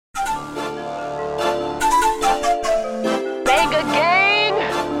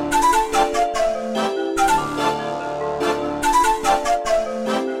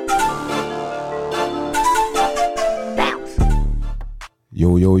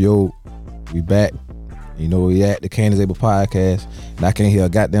Yo, we back. You know we at the Can Is Able podcast, and I can't hear a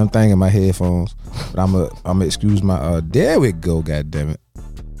goddamn thing in my headphones. But I'm excuse my. There we go. Goddamn it.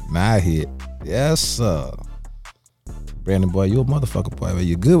 Now I hear it. Yes, sir. Brandon, boy, you a motherfucker, boy.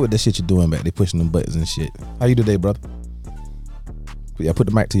 You good with that shit you doing back? They pushing them buttons and shit. How you today, brother? Yeah, put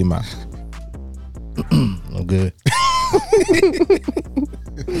the mic to your mouth. I'm good.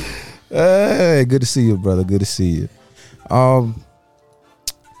 Hey, good to see you, brother. Good to see you.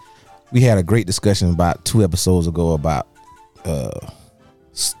 We had a great discussion about 2 episodes ago about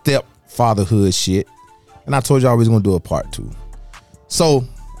stepfatherhood shit, and I told y'all we was gonna do a part 2. So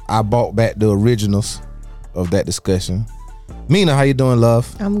I bought back the originals of that discussion. Mina, how you doing,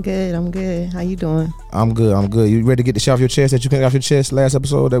 love? I'm good. How you doing? I'm good. You ready to get the shit off your chest that you couldn't get off your chest last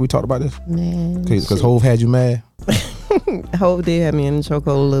episode that we talked about this? Man, Because Hove had you mad. Hove did have me in the chokehold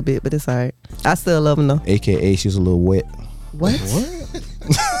a little bit, but it's all right. I still love him though. AKA she's a little wet. What?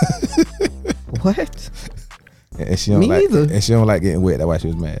 What? And she don't Me like, either. and she don't like getting wet. That's why she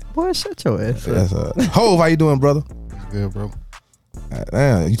was mad. Boy, shut your ass up. That's Hove, how you doing, brother? Good, bro.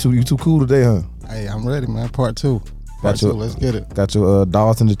 Damn, you too cool today, huh? Hey, I'm ready, man. Part 2. Part 2. Let's get it. Got your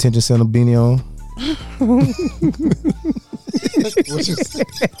Dawson Detention Center beanie on. What you say?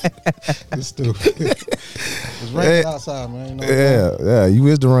 It's stupid. It's raining outside, man. You know Yeah. You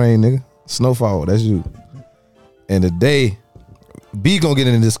is the rain, nigga. Snowfall, that's you. And today, B gonna get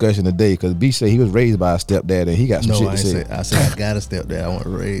in the discussion today because B said he was raised by a stepdad and he got some shit to say. I said I got a stepdad. I want to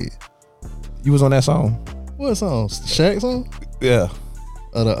raise. You was on that song? What song? Shaq song? Yeah.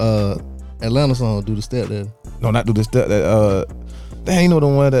 Or the Atlanta song? Do the stepdad? No, not do the stepdad. That ain't no the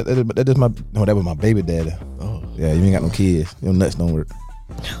one that is my. No, that was my baby daddy. Oh, Yeah, you ain't got no kids. Your nuts don't work.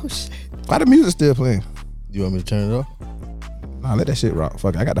 Oh shit. Why the music still playing? you want me to turn it off? Nah, let that shit rock.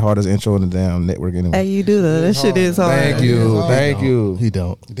 Fuck it. I got the hardest intro in the damn network anyway. Hey, you do that. That shit is hard. Thank you. He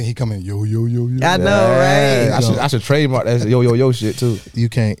don't. Then he come in yo. I know, right? I should trademark that yo shit too. You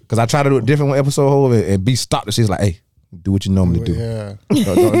can't. Cause I try to do a different one episode over and B stopped the shit. She's like, hey, do what you normally do. Yeah.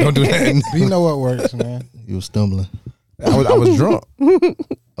 Don't do that. We know what works, man. You was stumbling. I was drunk.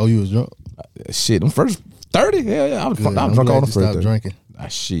 Oh, you was drunk? Shit, them first 30? Yeah. I was drunk on the first 30. Drinking.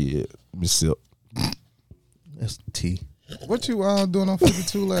 Shit. Let me sip. That's tea. What you doing on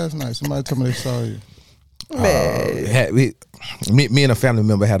 52 last night? Somebody told me they saw you. Man. Me and a family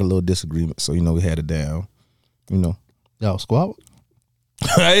member had a little disagreement, so we had it down. Y'all squabble?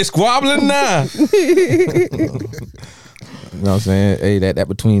 Hey, squabbling now. You know what I'm saying? Hey, that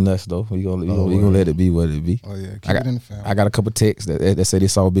between us though. We gonna let it be what it be. Oh yeah, keep it in the family. I got a couple texts that say they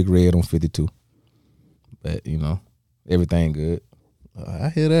saw Big Red on 52, but everything good. I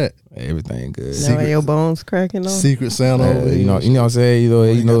hear that. Everything good. Now your bones cracking on. Secret sound over there. You know what I'm saying?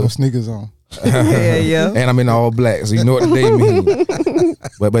 You know, sneakers on. Yeah. And I'm in all black, so you know what the day means.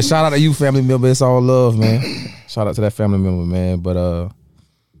 But shout out to you, family member. It's all love, man. Shout out to that family member, man. But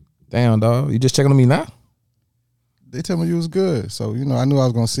damn, dog, you just checking on me now? They tell me you was good, so I knew I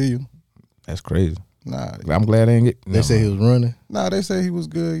was gonna see you. That's crazy. Nah, I'm glad I ain't get. They say he was running. Nah, they say he was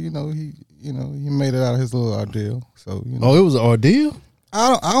good. He made it out of his little ordeal. So Oh, it was an ordeal?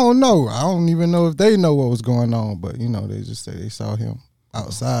 I don't know. I don't even know if they know what was going on, but they just say they saw him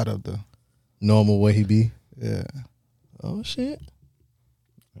outside of the Normal way he be? yeah. Oh, shit.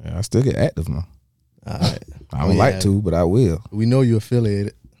 Yeah, I still get active now. All right. I don't like to, but I will. We know you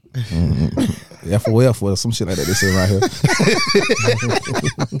affiliated. FOF or some shit like that they say right here.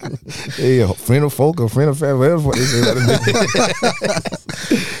 Yeah, friend of folk or friend of family, whatever what they say right.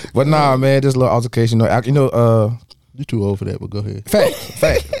 But nah, man, just a little altercation. You too old for that, but go ahead. Facts.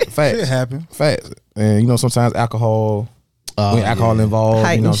 Shit happened. Facts. And sometimes alcohol, when alcohol involved,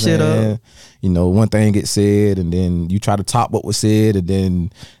 Heighten what I'm shit saying? up. One thing gets said, and then you try to top what was said, and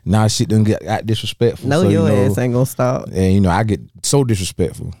then now shit done got disrespectful. No, so, your ass ain't gonna stop. And I get so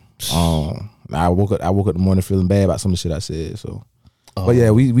disrespectful. I woke up the morning feeling bad about some of the shit I said. So, but yeah,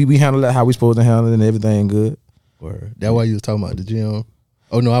 we handle that how we supposed to handle it, and everything good. Word. That's why you was talking about the gym.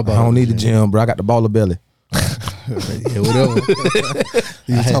 Oh no, I don't need the gym, bro. I got the baller belly. Yeah, whatever.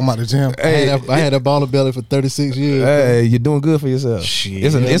 You was talking about the gym. I had a baller belly for 36 years. Hey, you're doing good for yourself. Shit,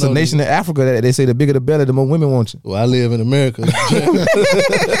 it's a nation in Africa that they say the bigger the belly, the more women want you. Well, I live in America.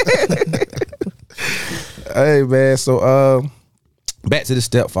 Hey man, so back to the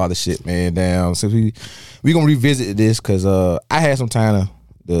stepfather shit, man. Damn, so we gonna revisit this because I had some time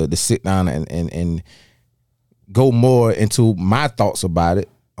to sit down and go more into my thoughts about it.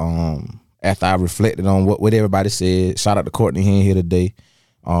 After I reflected on what everybody said. Shout out to Courtney, he ain't here today.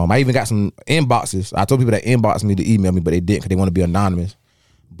 I even got some inboxes. I told people that inboxed me to email me, but they didn't because they want to be anonymous.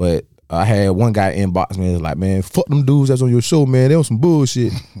 But I had one guy inbox me and was like, man, fuck them dudes that's on your show, man. They was some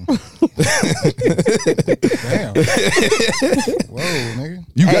bullshit. Damn. Whoa, nigga.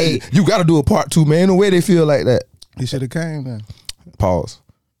 You got to do a part 2, man. No way they feel like that. He should have came then. Pause.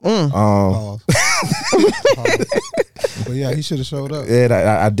 Pause. But yeah, he should have showed up.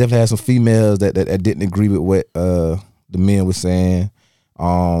 Yeah, I definitely had some females that didn't agree with what the men was saying.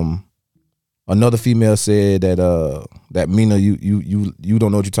 Another female said that Mina, you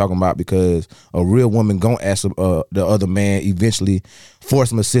don't know what you're talking about, because a real woman gonna ask the other man eventually for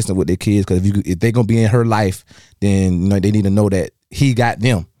some assistance with their kids, because if they're gonna be in her life, then they need to know that he got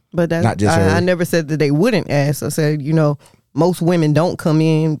them. But that's not just her. I never said that they wouldn't ask. I said, most women don't come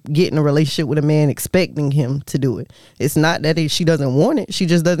in, get in a relationship with a man expecting him to do it. It's not that she doesn't want it. She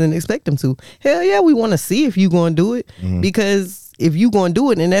just doesn't expect him to. Hell yeah, we want to see if you going to do it, because if you going to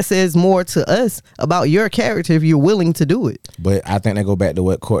do it, and that says more to us about your character if you're willing to do it. But I think that go back to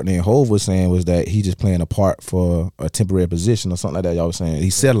what Courtney and Hove was saying, was that he just playing a part for a temporary position or something like that. Y'all was saying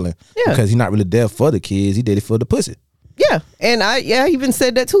he's settling because he's not really there for the kids. He did it for the pussy. Yeah, and I even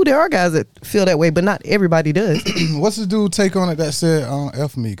said that too. There are guys that feel that way, but not everybody does. What's the dude take on it that said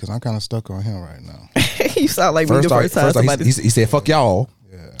F me? Because I'm kind of stuck on him right now. You sound like me the first time somebody... He said fuck y'all.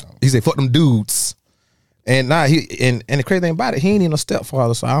 Yeah. He said fuck them dudes. And now and the crazy thing about it, he ain't even a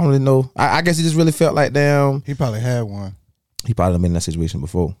stepfather, so I don't really know. I guess he just really felt like damn. He probably had one. He probably been in that situation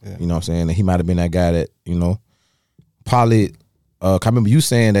before. Yeah. You know what I'm saying? And he might have been that guy that, probably I remember you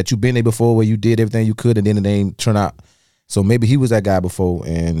saying that you been there before where you did everything you could and then it ain't turn out. So maybe he was that guy before,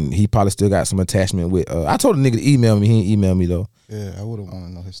 and he probably still got some attachment with. I told the nigga to email me. He ain't email me though. Yeah, I would have wanted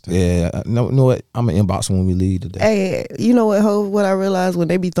to know his stuff. Yeah, no, you know what? I'm gonna inbox him when we leave today. Hey, you know what, Ho? What I realized when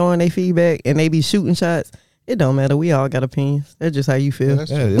they be throwing their feedback and they be shooting shots, it don't matter. We all got opinions. That's just how you feel.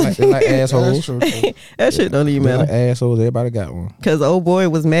 Yeah, they like assholes. That shit don't even matter. Like assholes. Everybody got one. Cause old boy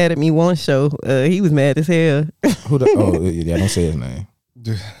was mad at me one show. He was mad as hell. Oh yeah, don't say his name.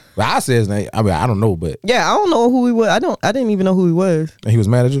 But I say his name. I mean, I don't know, but yeah, I don't know who he was. I didn't even know who he was. And he was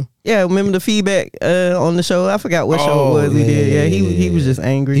mad at you? Yeah, remember the feedback on the show? I forgot what show it was. We did. Yeah, he was just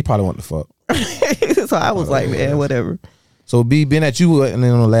angry. He probably wanted to fuck. So I was like, man, whatever. So being that you were in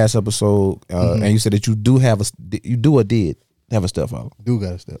on the last episode, and you said that you did have a stepfather. Do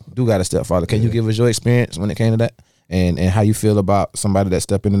got a stepfather. Can you give us your experience when it came to that, and how you feel about somebody that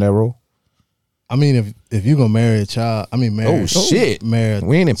stepped into that role? I mean, if you gonna marry a child, marry. Oh shit, marry.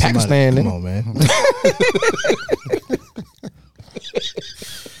 We ain't in Pakistan. Come on, man.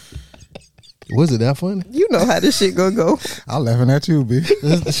 Was it that funny? You know how this shit gonna go. I'm laughing at you, B.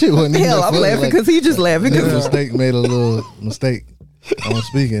 This shit wasn't even Hell, I'm laughing because he just laughing. Nigga mistake made a little mistake on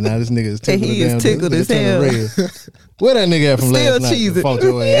speaking. Now this nigga is tickled. He is tickled as hell. Where that nigga at from Still last night? cheesing. Fought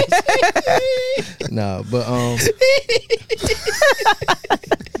your ass. Nah, but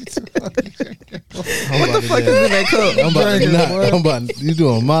What the fuck is in that cup? I'm about you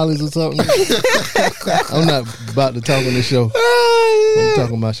doing Molly's or something? I'm not about to talk on this show. I'm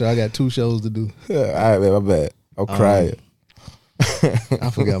talking about show. I got 2 shows to do. All right, man, my bad. I'm crying. I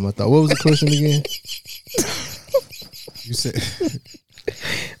forgot my thought. What was the question again? You said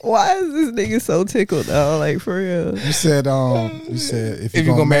why is this nigga so tickled though? Like for real. You said if you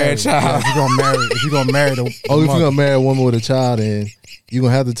gonna marry a child. if you gonna marry the if you gonna marry a woman with a child, and you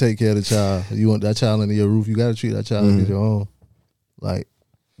gonna have to take care of the child. You want that child under your roof, you gotta treat that child as your own. Like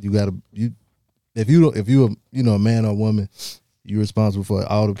if you a man or woman, you're responsible for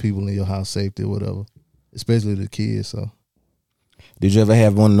all the people in your house safety or whatever, especially the kids. So did you ever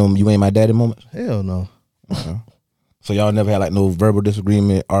have one of them "you ain't my daddy" moments? Hell no. So y'all never had like no verbal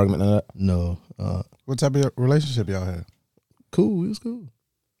disagreement, argument, none of that? No. What type of relationship y'all had? Cool. It was cool.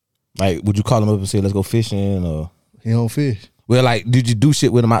 Like, would you call him up and say, let's go fishing, or? He don't fish. Well, like, did you do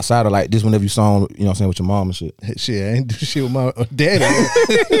shit with him outside, or like this whenever you saw him, you know what I'm saying, with your mom and shit? Shit, I ain't do shit with my daddy.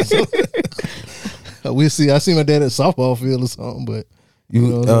 We'll see. I see my dad at softball field or something, but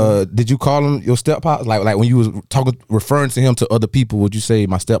did you call him your step pops? Like when you was referring to him to other people, would you say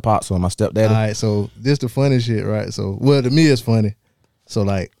my step pops or my stepdaddy? All right, so this the funny shit, right? So, well, to me it's funny. So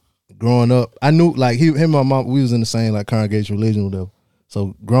like growing up, I knew like him and my mom, we was in the same like congregation religion or whatever.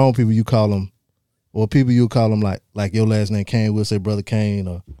 So grown people, you call them, or people you call them like your last name Kane, we'll say Brother Kane,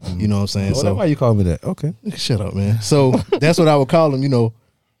 or you know what I'm saying. So why you call me that? Okay, shut up, man. So that's what I would call them.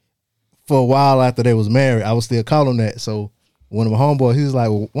 For a while after they was married, I would still call them that. So one of my homeboys, he was like,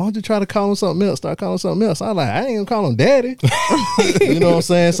 well, why don't you try to call him something else? Start calling him something else. I was like, I ain't gonna call him daddy. You know what I'm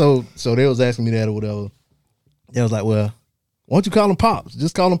saying? So they was asking me that or whatever. They was like, well, why don't you call him Pops?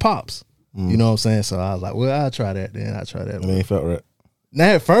 Just call him Pops. You know what I'm saying? So I was like, well, I'll try that then. I'll try that. I mean, it felt right.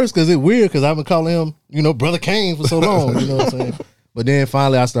 Now at first, because it's weird, because I've been calling him, Brother Kane for so long. You know what I'm saying? But then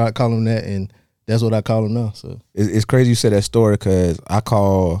finally I started calling him that, and that's what I call him now. So It's crazy you said that story because I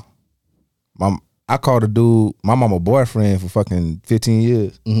called the dude, my mama boyfriend for fucking 15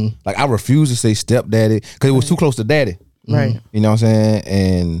 years. Mm-hmm. Like I refused to say stepdaddy because it was too close to daddy. Right. You know what I'm saying?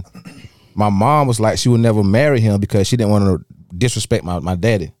 And my mom was like, she would never marry him because she didn't want to disrespect my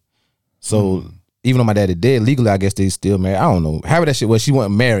daddy. So even though my daddy dead, legally I guess they still married. I don't know. However that shit was, she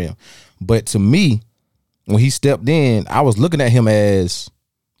wouldn't marry him. But to me, when he stepped in, I was looking at him as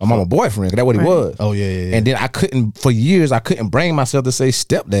my mama boyfriend. 'Cause that's what he was. oh yeah. And then for years, I couldn't bring myself to say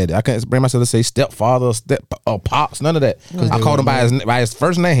stepdaddy. I couldn't bring myself to say stepfather, pops, none of that. I called him by his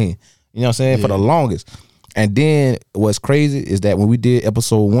first name. You know what I'm saying? For the longest. And then what's crazy is that when we did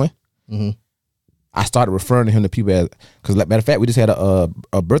episode 1, I started referring to him to people as, because matter of fact, we just had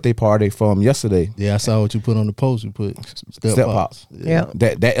a birthday party for him yesterday. Yeah, I saw what you put on the post. You put step pops. Yeah.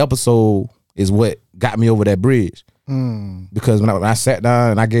 That episode is what got me over that bridge. Because when I sat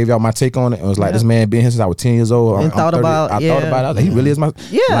down and I gave y'all my take on it, it was like this man been here since I was 10 years old. And thought about it. I was like, he really is my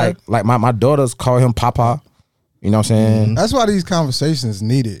like my daughters call him Papa. You know what I'm saying? That's why these conversations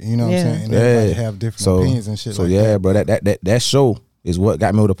needed. You know what I'm saying? And everybody have different opinions and shit. So like yeah, that. bro, that show is what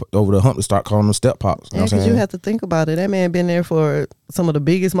got me over the hump to start calling them step pops. You know what I'm because saying? you have to think about it. That man been there for some of the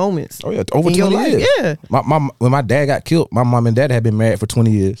biggest moments. Oh yeah, over in your 20 life. years. Yeah. When my dad got killed, my mom and dad had been married for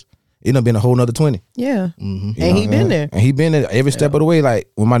 20 years. It done been a whole nother 20. Yeah. You know And he what I'm been saying? there. And he been there every step of the way. Like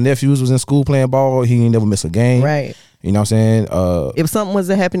when my nephews was in school playing ball, he ain't never miss a game. Right. You know what I'm saying? If something was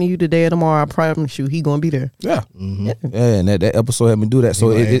to happen to you today or tomorrow, I promise you he gonna be there. Yeah. Yeah, and that episode helped me do that.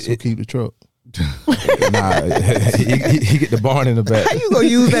 So it keep the truck. nah, he get the barn in the back. How you gonna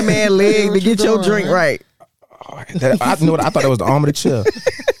use that man's leg to get your drink right? I know what I thought that was the arm of the chair.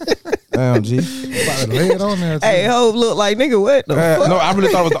 Damn, G. About to lay it on there. Too. Hey, Hope look like nigga, what the fuck? No, I really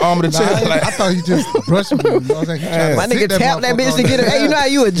thought it was the arm of the chair. Like, I thought he just brushed me. You know what I'm saying? My nigga tapped that bitch to get it. Hey, you know how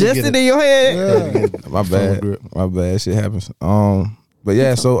you adjusted in your head? Yeah. my bad. Shit happens. But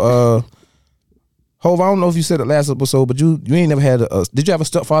yeah, so Hov, I don't know if you said it last episode, but you ain't never had did you have a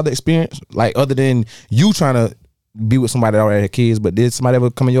stepfather experience? Like other than you trying to be with somebody that already had kids, but did somebody ever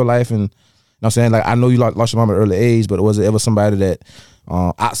come in your life and you know what I'm saying? Like I know you lost your mom at an early age, but was it ever somebody that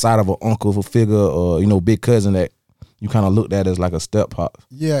outside of an uncle figure or, you know, big cousin that you kind of looked at as like a step pop?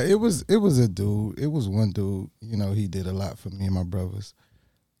 Yeah, it was a dude. It was one dude, you know, he did a lot for me and my brothers.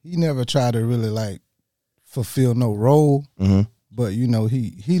 He never tried to really like fulfill no role, but you know,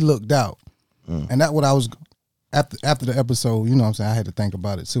 he looked out. And that's what I was after the episode, you know what I'm saying, I had to think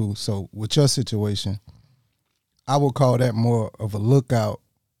about it too. So with your situation, I would call that more of a lookout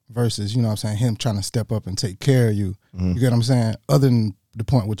versus, you know what I'm saying, him trying to step up and take care of you. You get what I'm saying? Other than the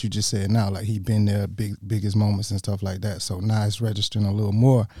point what you just said now, like he been there biggest moments and stuff like that. So now it's registering a little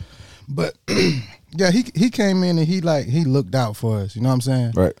more. But yeah, he came in and he looked out for us, you know what I'm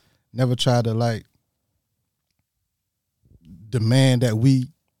saying? Right. Never tried to like demand that we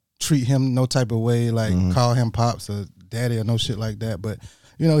treat him no type of way, like call him pops or daddy or no shit like that. But,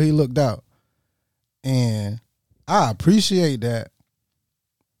 you know, he looked out. And I appreciate that.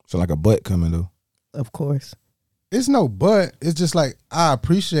 So like a butt coming though. Of course. It's no but. It's just like I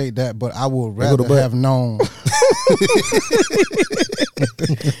appreciate that, but I would rather have known.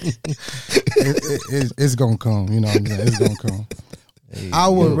 It's gonna come. You know what I'm saying? It's gonna come. I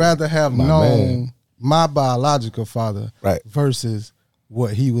would rather have known my biological father versus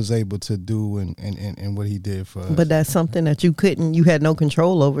what he was able to do and what he did for us. But that's something that you had no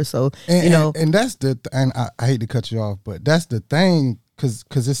control over. So, you know. And that's and I hate to cut you off, but that's the thing.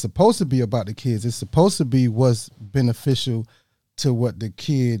 Because it's supposed to be about the kids. It's supposed to be what's beneficial to what the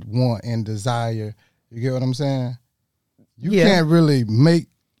kid want and desire. You get what I'm saying? You can't really make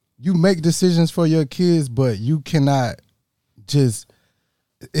decisions for your kids, but you cannot just,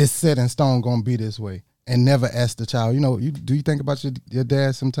 it's set in stone going to be this way and never ask the child, you know, do you think about your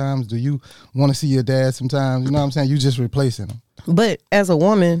dad sometimes? Do you want to see your dad sometimes? You know what I'm saying? You just replacing them. But as a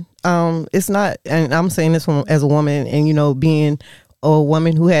woman, it's not, and I'm saying this as a woman and, you know, being a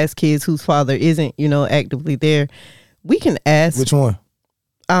woman who has kids whose father isn't, you know, actively there, we can ask. Which one?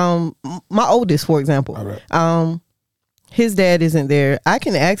 My oldest, for example. All right. His dad isn't there. I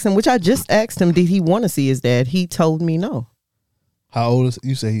can ask him, which I just asked him, did he want to see his dad? He told me no. How old is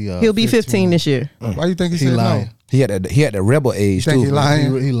you say he'll be 15 this year. Why you think he said lying? no? He had the rebel age You think too. he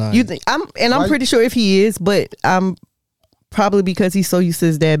lying? He lying. You think I'm pretty sure if he is, but I'm probably because he's so used to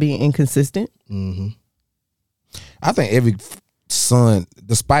his dad being inconsistent. I think every son,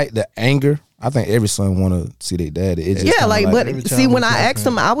 despite the anger, I think every son want to see their daddy. It's just Yeah, like but see, when I asked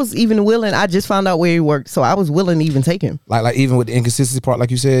him, I was even willing. I just found out where he worked, so I was willing to even take him. like even with the inconsistency part,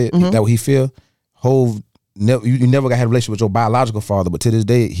 like you said, that what he feel. Hov you never got had a relationship with your biological father, but to this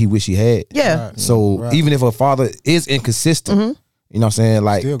day he wish he had. Yeah. Right. So Right. even if a father is inconsistent, you know what I'm saying?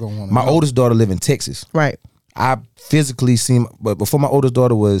 Like Still gonna wanna my know. oldest daughter live in Texas. Right. I physically seen, but before my oldest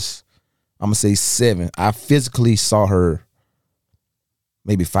daughter was, I'm gonna say 7, I physically saw her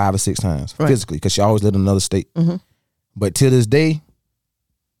maybe 5 or 6 times physically, because she always lived in another state. But till this day,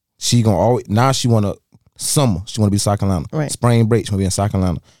 she gonna always, now she wanna summer, she wanna be in South Carolina. Right. Spring break, she wanna be in South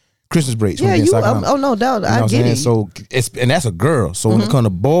Carolina. Christmas break, she Yeah, wanna be in you. South Carolina. Oh no doubt. You know I what I'm get saying? it. So and that's a girl. So when it comes to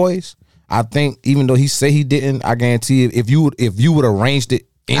boys, I think even though he say he didn't, I guarantee if you would arranged it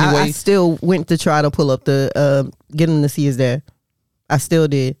anyway. I still went to try to pull up the get him to see his dad. I still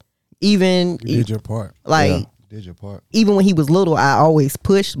did. Even You did your part. like Yeah. You did your part. even when he was little, I always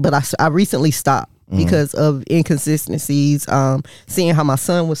pushed, but I recently stopped because of inconsistencies. Seeing how my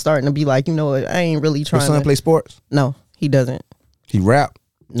son was starting to be like, you know what, I ain't really Your trying son to. play sports. No, he doesn't. He rap.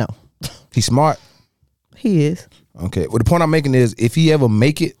 No, He smart. he is. Okay. Well, the point I'm making is if he ever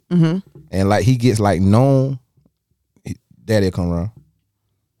make it and like he gets like known, daddy'll come around.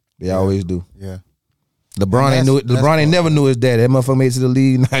 They always do. Yeah. LeBron ain't knew it. LeBron ain't never knew his daddy. That motherfucker made it to the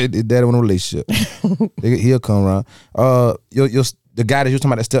league. Now his daddy want a relationship. He'll come around. The guy that you was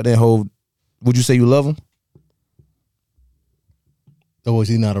talking about that stepped in hold, would you say you love him? Or was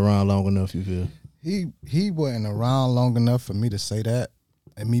he not around long enough, you feel? He wasn't around long enough for me to say that,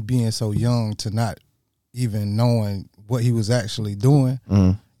 and me being so young to not even knowing what he was actually doing.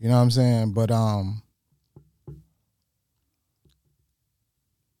 Mm-hmm. You know what I'm saying? But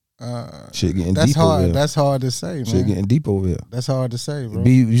Shit getting that's deep over hard. here. That's hard to say, Shit man. getting deep over here. That's hard to say, bro.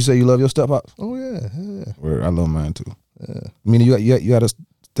 B, you say you love your step pops? Oh yeah. Word, I love mine too. I mean, you got a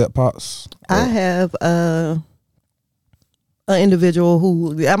step pops? I have an individual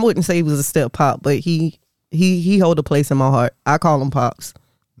who I wouldn't say he was a step pop, but he hold a place in my heart. I call him pops,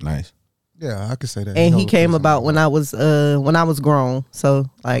 Nice. Yeah, I could say that. and he held a came place in about my heart. when I was grown. So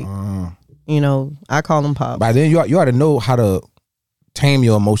like you know, I call him pops. By then you ought to know how to tame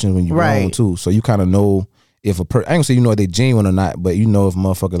your emotions when you're grown Right. too. So you kind of know if I ain't gonna say you know if they genuine or not, but you know if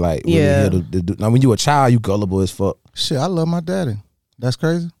motherfucker like really Yeah. here to do. Now when you a child, you gullible as fuck. Shit, I love my daddy. That's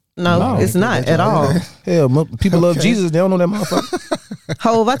crazy. No, it's not at all. Hell, people love Jesus. They don't know that motherfucker.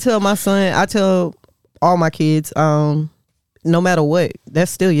 Hove, I tell my son, I tell all my kids, no matter what,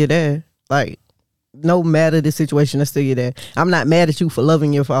 that's still your dad. Like, no matter the situation, that's still your dad. I'm not mad at you for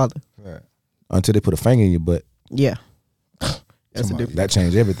loving your father. Right. Until they put a finger in your butt. Yeah. That's a difference. That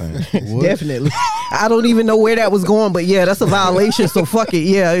changed everything. Definitely. I don't even know where that was going, but yeah, that's a violation. So fuck it.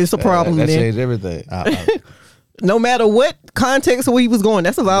 Yeah, it's a problem that then. changed everything. No matter what context where he was going,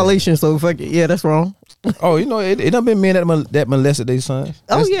 that's a violation. So fuck it. Yeah, that's wrong. Oh, you know, it done been men that molested their sons.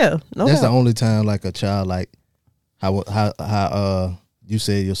 Oh yeah. No That's the doubt. only time like a child like how you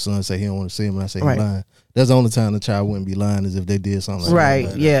said your son say he don't want to see him and I say Right. he lying. That's the only time the child wouldn't be lying is if they did something like Right.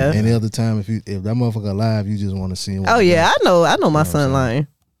 that. Yeah. Any other time if that motherfucker alive, you just want to see him. Oh yeah. I know my son lying.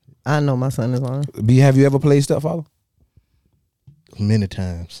 I know my son is lying. B, have you ever played stepfather? Many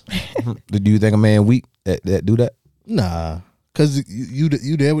times. Do you think a man weak that do that? Nah, cause you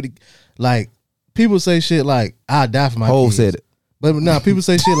there with like people say shit like I die for my Hov kids. said it. But nah, people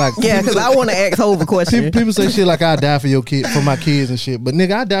say shit like Yeah, because I want to ask Hov a question. people say shit like I die for your kid for my kids and shit. But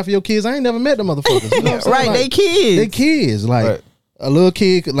nigga, I die for your kids. I ain't never met them motherfuckers. You know what I'm saying? Right, Like, they kids. They kids. Like Right. a little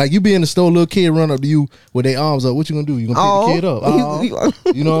kid, like you be in the store, little kid run up to you with their arms up. What you gonna do? You gonna pick the kid up?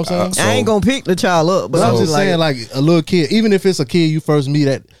 Oh. You know what I'm saying? I ain't gonna pick the child up, but But I'm I'm just saying, like a little kid, even if it's a kid you first meet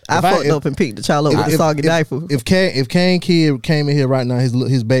at, I fucked up and picked the child up with the soggy diaper. If Kane kid came in here right now,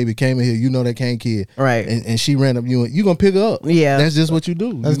 his baby came in here, you know that Kane kid, Right. And she ran up you gonna pick her up. Yeah. That's just what you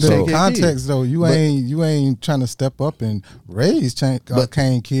do. That's You the take care of context kids. though. You ain't trying to step up and raise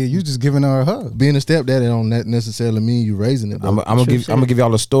Kane kid. You just giving her a hug. Being a stepdaddy don't necessarily mean you raising it. I'm gonna give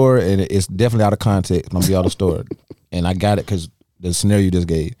y'all a story, and it's definitely out of context. I'm gonna give y'all the story, and I got it because the scenario you just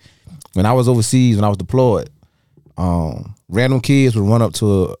gave. When I was overseas, when I was deployed, random kids would run up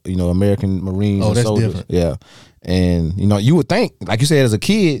to American Marines and that's soldiers. different. Yeah, and you would think, like you said, as a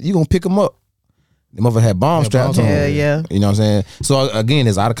kid, you gonna pick them up. The mother had bomb straps on. Yeah, yeah. You know what I'm saying? So again,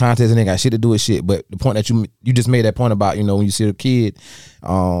 it's out of context and it got shit to do with shit. But the point that you just made that point about, when you see a kid,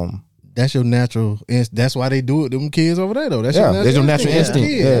 That's your natural. That's why they do it. Them kids over there though. That's there's your natural instinct.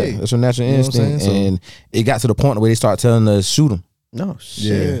 Yeah, Yeah, hey. that's your natural You know what I'm instinct. saying? So- And it got to the point where they start telling us shoot them. No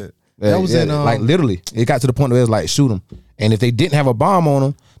shit. Yeah. That was in, like literally. It got to the point where it's like shoot them. And if they didn't have a bomb on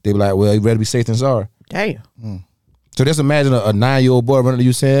them, they'd be like, well, you better be safe than sorry. Damn. So just imagine a 9-year-old boy running to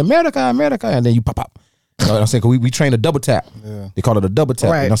you saying, America, America, and then you pop. You know what I'm saying? Because we train a double tap. Yeah. They call it a double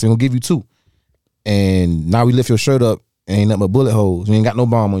tap. Right. You know what I'm saying? We'll give you 2. And now we lift your shirt up ain't nothing but bullet holes. You ain't got no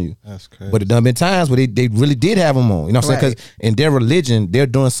bomb on you. That's crazy. But it done been times where they really did have them on. You know what I'm saying? Because in their religion, they're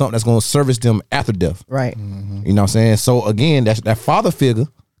doing something that's going to service them after death. Right. You know what I'm saying? So again, that father figure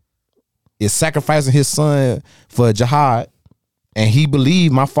is sacrificing his son for jihad, and he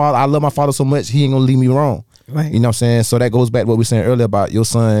believed my father. I love my father so much, he ain't gonna leave me wrong. Right. You know what I'm saying? So that goes back to what we were saying earlier about your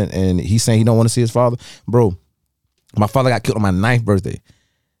son, and he's saying he don't want to see his father. Bro, my father got killed on my 9th birthday.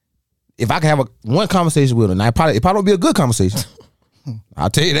 If I could have one conversation with him, now it probably won't be a good conversation. I'll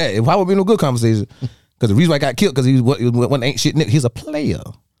tell you that. It probably won't be no good conversation. Because the reason why I got killed, because he was ain't shit nigga. He's a player.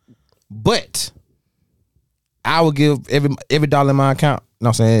 But I would give every dollar in my account, you know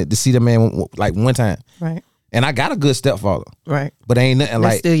what I'm saying, to see the man like one time. Right. And I got a good stepfather. Right. But ain't nothing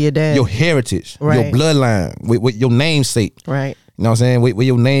That's like still your dad. your heritage, Right. your bloodline, with your namesake. Right. You know what I'm saying? Where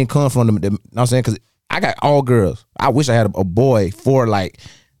your name comes from. You know what I'm saying? Because I got all girls. I wish I had a boy for like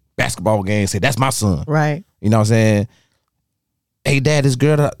basketball games. Say, that's my son. Right. You know what I'm saying? Hey, dad, this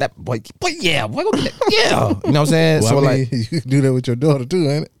girl, that boy, yeah. Boy, yeah. You know what I'm saying? Well, So, I mean, like, you can do that with your daughter too,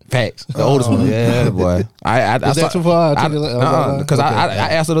 ain't it? facts. The oldest one. Yeah, boy. I Is that too far? Because Okay. I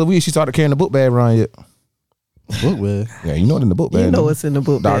asked her the other week, she started carrying the book bag around yet. Book bag. Yeah, you know it in the book bag. You know it's in the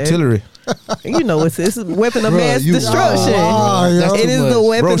book the bag. artillery. You know it's a weapon of Bruh, mass you destruction. wow, yo. That's It too is much. the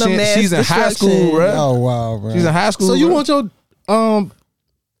weapon Bro, of mass she's in destruction. high school, bro. Oh wow, bro. She's in high school. So you bro. want your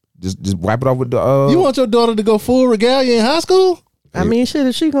just wipe it off with the you want your daughter to go full regalia in high school? I mean, shit,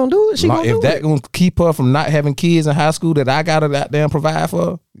 if she gonna do it, she gonna do if that it. gonna keep her from not having kids in high school that I gotta goddamn provide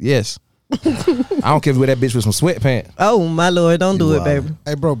for, yes. I don't care if you wear that bitch with some sweatpants. Oh my lord, don't do it, baby.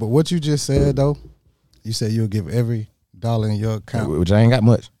 Hey, bro, but what you just said though, you said you'll give every dollar in your account, Which I ain't got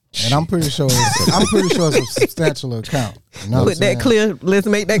much. and I'm pretty sure it's a substantial account. You know what Put I'm saying? that clear. Let's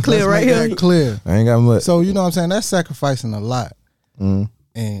make that clear Let's right make here. that clear. I ain't got much. So you know what I'm saying? That's sacrificing a lot,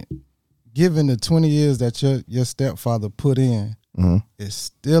 and given the 20 years that your stepfather put in, it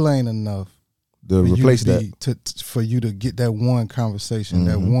still ain't enough To for replace you to that. for you to get that one conversation,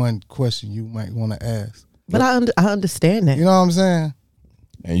 that one question you might want to ask. But I understand that. You know what I'm saying?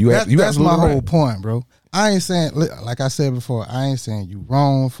 And you That's my absolutely whole right. point, bro. I ain't saying, like I said before, I ain't saying you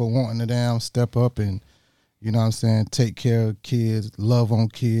wrong for wanting to damn step up and, you know what I'm saying, take care of kids, love on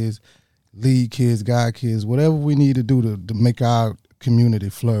kids, lead kids, guide kids, whatever we need to do to make our community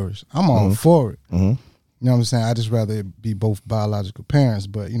flourish. I'm all for it. You know what I'm saying? I just rather it be both biological parents,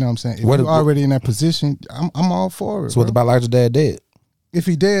 but you know what I'm saying? If you're already in that position, I'm all for it. So what the biological dad did? If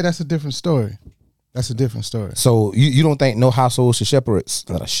he did, that's a different story. That's a different story. So you don't think no household should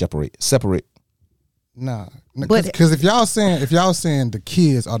separate? Nah, But- because if y'all saying the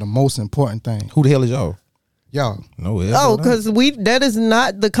kids are the most important thing, Who the hell is y'all? y'all No, Oh, because that is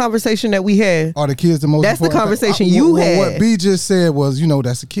not the conversation that we had. are the kids the most. That's the important thing? conversation you had. What B just said was, you know,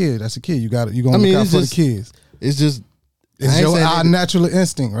 that's a kid. That's a kid. You gonna look out for the kids. It's just It's I ain't saying our natural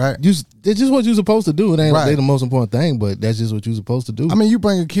instinct, right? it's just what you're supposed to do. It ain't Right. they the most important thing, but that's just what you're supposed to do. I mean, you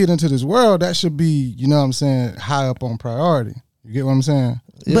bring a kid into this world, that should be, you know what I'm saying, high up on priority. You get what I'm saying?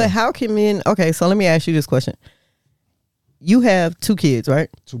 But how can men? Okay, so let me ask you this question. You have 2 kids, right?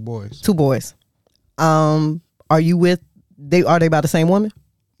 2 boys. 2 boys. Are you with? Are they by the same woman?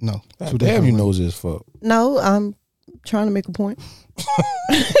 No. 2 Damn, different you women. knows this fuck. No, I'm trying to make a point.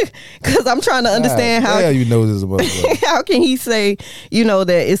 Because I'm trying to understand how. Yeah, you know this about. How can he say, you know,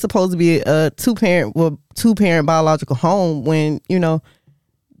 that it's supposed to be a 2-parent biological home when, you know,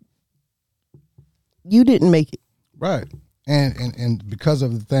 you didn't make it? Right. And because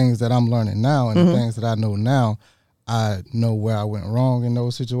of the things that I'm learning now and the things that I know now, I know where I went wrong in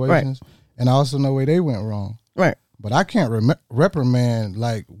those situations. And I also know where they went wrong. Right. But I can't reprimand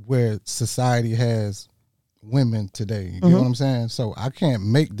like where society has women today. You get what I'm saying? So I can't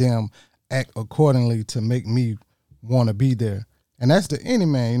make them act accordingly to make me want to be there. And that's to any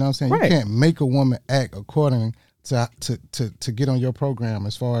man, you know what I'm saying? Right. You can't make a woman act according to get on your program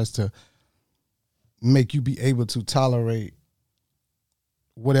as far as to make you be able to tolerate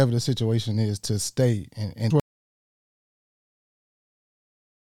whatever the situation is to stay and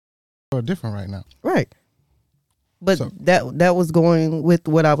different right now. Right. But So- that was going with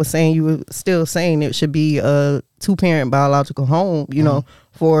what I was saying. You were still saying it should be a 2-parent biological home, you know,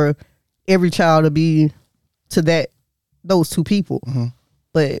 for every child to be to those 2 people.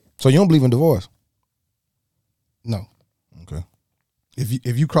 But So you don't believe in divorce? No. Okay.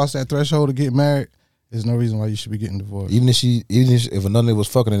 If you cross that threshold to get married, there's no reason why you should be getting divorced. Even if another was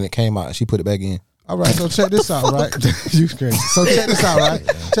fucking and it came out, she put it back in. All right, so check this out, right? You crazy. So check this out, right?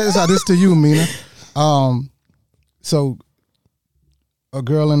 Check this out. This to you, Mina. So a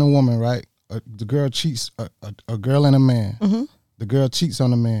girl and a woman, right? The girl cheats. A girl and a man. The girl cheats on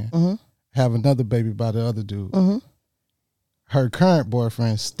the man. Have another baby by the other dude. her current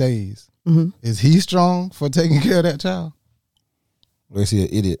boyfriend stays, Mm-hmm. is he strong for taking care of that child? Or is he an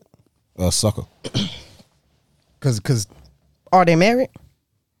idiot? A sucker? Cause Are they married?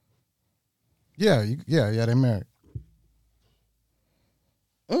 yeah, they're married.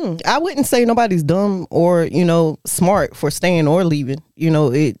 I wouldn't say nobody's dumb or, smart for staying or leaving.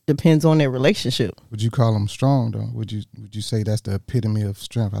 It depends on their relationship. Would you call him strong though? Would you say that's the epitome of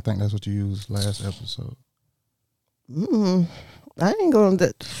strength? I think that's what you used last episode. I ain't going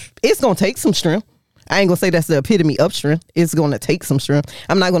to, it's going to take some strength. I ain't going to say that's the epitome of strength. It's going to take some strength.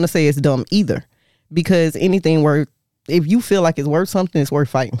 I'm not going to say it's dumb either, because anything if you feel like it's worth something, it's worth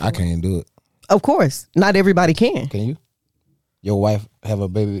fighting for. I can't do it. Of course, not everybody can. Can you? Your wife have a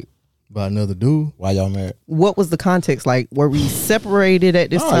baby By another dude. while y'all married? What was the context like? Were we separated at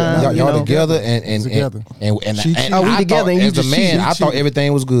this time? Y'all together and Together. and Are we I together thought, and you as a just man, cheated? I thought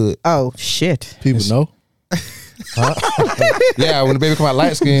everything was good. Oh shit! People know. Yeah, when the baby come out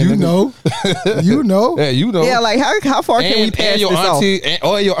light skinned, You know. Yeah, you know. Yeah, like how far can we pass and your this off? auntie,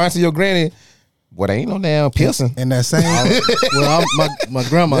 or your auntie, your granny. Well, they ain't no damn piercing. In that same Well, my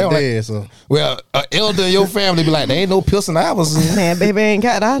grandma They don't dead, so Well, an elder in your family be like, they ain't no piercing I was in. Man, baby ain't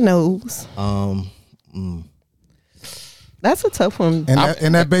got our nose. That's a tough one.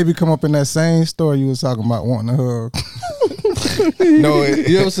 and that baby come up in that same story you was talking about wanting to hug. No,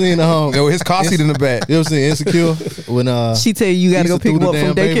 you ever seen no, his car seat in the back. You ever seen Insecure when She tell you gotta go used to pick him threw up the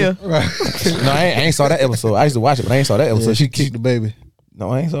from damn baby? daycare. No, I ain't saw that episode. I used to watch it, but I ain't saw that episode. Yeah, she she kicked the baby. No,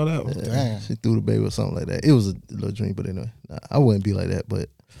 I ain't saw that one. Damn. She threw the baby or something like that. It was a little dream, but anyway, I wouldn't be like that. But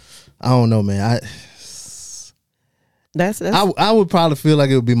I don't know, man. That's I would probably feel like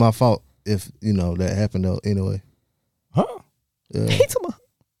it would be my fault if that happened though. Anyway, Huh? yeah, he talking about-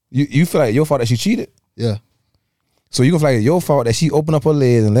 You feel like your fault that she cheated? yeah, So you gonna feel like it's your fault that she opened up her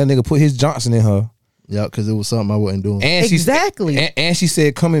legs and let nigga put his Johnson in her, yeah, because it was something I wasn't doing. and Exactly. and she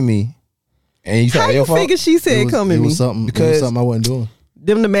said, "Come at me," and you feel How like you your fault. figure she said come at it me? was something Because- I wasn't doing.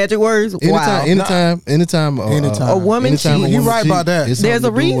 Them the magic words. Wow. Anytime, Anytime. A woman anytime a cheat. He woman right cheat, about that. it's There's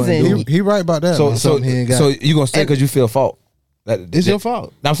something a to do, wasn't reason. doing. He right about that. So man. something he ain't got. you gonna stay because you feel fault? It's your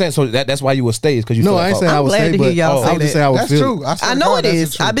fault. I'm saying so that's why you will stay is because you No, feel I ain't fault. saying I I'm would glad say, to but hear y'all I say would just that. say I would That's feel true. it. swear I to know God, it that's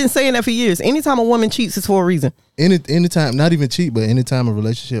is. the truth. I've been saying that for years. Anytime a woman cheats, it's for a reason. Anytime, not even cheat, but anytime a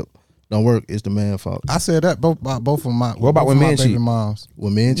relationship don't work, it's the man's fault. I said that both of my. What about both when of my men baby cheat? moms?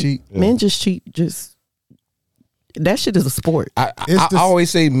 When men cheat, Men just cheat. That shit is a sport. I It's the- always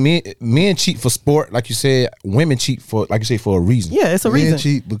say men cheat for sport, like you said. Women cheat for, like you say, for a reason. Yeah, it's a men reason.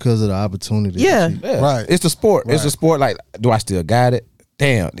 cheat because of the opportunity. to Yeah. cheat. Yeah. Right. It's the sport. It's the Right. sport. Like, do I still got it?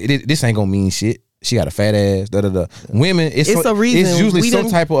 Damn, this ain't gonna mean shit. She got a fat ass. Da da da. Women, it's It's a reason. It's usually We some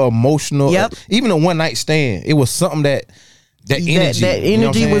done- type of emotional. Yep. Even a one night stand, it was something that energy. That you know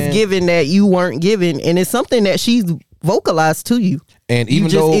what energy I'm was saying? given that you weren't given, and it's something that she's vocalized to you. And You even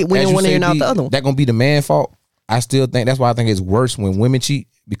just though it went as in you one ear say, and out B, the other one. that gonna be the man fault. I still think that's why I think it's worse when women cheat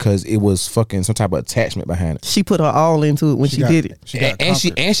because it was fucking some type of attachment behind it. She put her all into it when she got- did it. She got And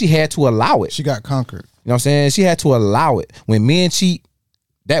conquered. she had to allow it. She got conquered. You know what I'm saying? She had to allow it. When men cheat,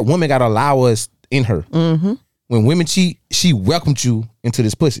 that woman got to allow us in her. Mm-hmm. When women cheat, she welcomed you into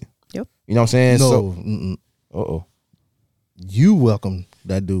this pussy. Yep. You know what I'm saying? No, So, you welcome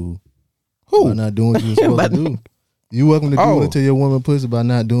that dude who? by not doing what you were supposed to do. You welcome the dude Oh. into your woman pussy by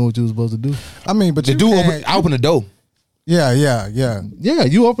not doing what you were supposed to do. I mean, but The you dude, can't- I opened the door. Yeah. Yeah,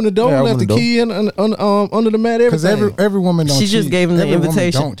 you open the door Yeah, I and left opened the the key under the mat. Because Everything. every woman don't She cheat. just gave him the Every woman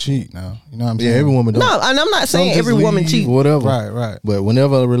invitation. don't cheat now. You know what I'm yeah, saying? every woman don't. No, and I'm not Some saying just every woman leave, cheats. whatever. Right. But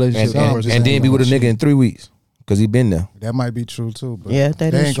whenever a relationship And, works, and then be with a nigga in 3 weeks because he been there. That might be true too. But Yeah, that they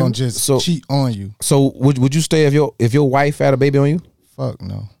is ain't gonna true. just So- cheat on you. So would you stay if your wife had a baby on you? Fuck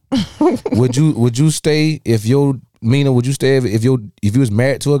no. would you stay if would you stay if you was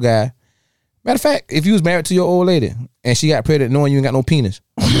married to a guy? Matter of fact, if you was married to your old lady and she got pregnant knowing you ain't got no penis.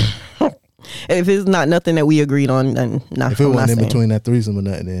 If it's not nothing that we agreed on, then nah, if it I'm not wasn't in staying. between that threesome or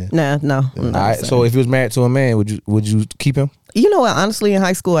nothing, then No, I'm not All right. staying. So if you was married to a man, would you keep him? You know what? Honestly, in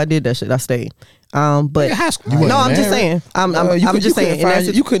high school, I did that shit. I stayed. But Yeah, high school. no, You I'm just married? saying. I'm You just saying. and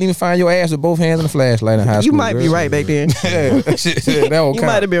that's you couldn't even find your ass with both hands in the flashlight in high school. you might be girl. right back then. Yeah, shit, that don't You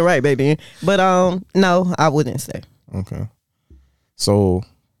count. might have been right back then. But no, I wouldn't stay. Okay. So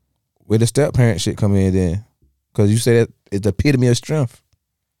where the step parent shit come in then? Because you say that it's the epitome of strength.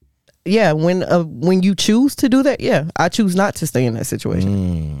 Yeah, when you choose to do that, yeah, I choose not to stay in that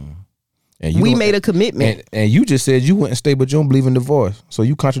situation. And you We don't- made a commitment. and you just said you wouldn't stay, but you don't believe in divorce. So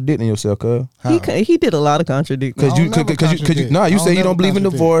you contradicting yourself, cuz. He did a lot of contradicting. Because I you, don't never cause you, contradict. nah, you I say don't you don't never believe in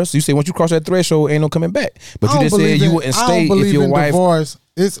contradict. divorce. You say once you cross that threshold, ain't no coming back. But I you don't just said believe you in- wouldn't I stay don't if believe your in wife. divorce.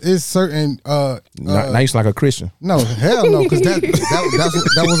 it's certain. Now you sound like a Christian. No, hell no, because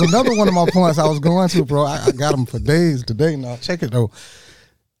that was another one of my points I was going to, bro. I got them for days today. Now check it though.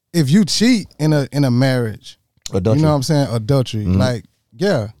 If you cheat in a marriage, Adultery. you know what I'm saying, adultery, like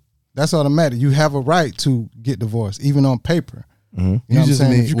that's automatic. You have a right to get divorced, even on paper. You know what I'm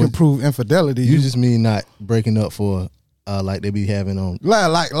saying? If you can prove infidelity, you just mean not breaking up for like they be having on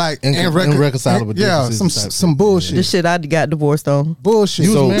like irreconcilable differences. Some bullshit. This shit I got divorced on. Bullshit.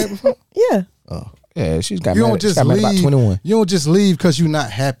 You was married before? Yeah. Oh. Yeah, she's got You married. don't just got married leave. about 21. You don't just leave because you're not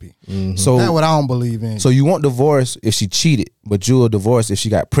happy. So That's what I don't believe in. So you want divorce if she cheated, but you'll divorce if she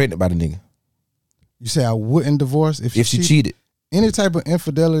got pregnant by the nigga. You say I wouldn't divorce if she cheated. Any type of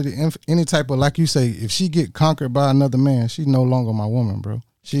infidelity, any type of, like you say, if she get conquered by another man, she's no longer my woman, bro.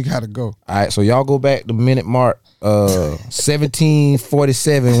 She got to go. All right, so y'all go back to minute mark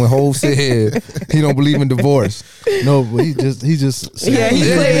 1747 when Hov said he don't believe in divorce. No, but he just Yeah,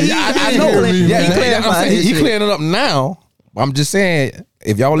 I know. He clearing it up now. I'm just saying,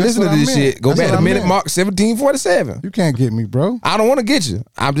 if y'all That's listen to what I this meant. shit, go That's back what to I minute meant. mark 1747. You can't get me, bro. I don't want to get you.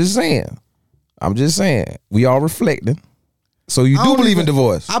 I'm just saying. We all reflecting. So you I do don't believe in even-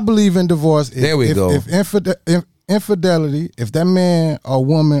 divorce? I believe in divorce. There we go. If infidelity, if that man or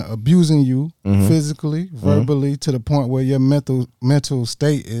woman abusing you physically, verbally, to the point where your mental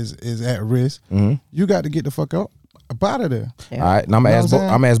state is at risk, you got to get the fuck up out of there. Yeah. All right, now I'm You know gonna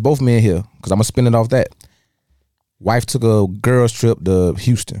what I'm saying? ask both men here because I'm gonna spin it off that. Wife took a girls trip to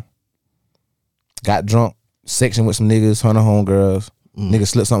Houston. Got drunk, section with some niggas, hunter homegirls. Nigga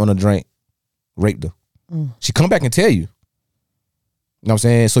slipped something in a drink, raped her. She come back and tell you. You know what I'm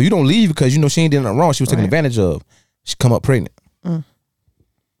saying? So you don't leave because you know she ain't did nothing wrong. She was taken advantage of. She come up pregnant. Then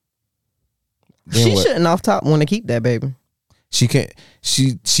She what? shouldn't off top want to keep that baby. She can't.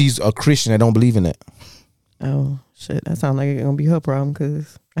 She's a Christian that don't believe in that. Oh shit, that sounds like it's gonna be her problem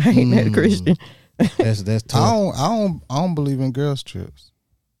because I ain't that Christian. that's tough. I don't believe in girls trips.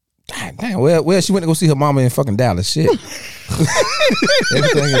 God damn. Well, she went to go see her mama in fucking Dallas. Shit.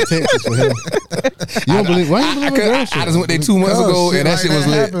 Everything in Texas for him. You don't believe? Why you believe in girl shit? I just went there 2 months ago and that shit was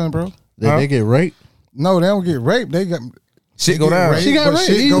lit. Happened, bro. They get raped. No, they don't get raped. They got Shit go get down. raped, She got but raped.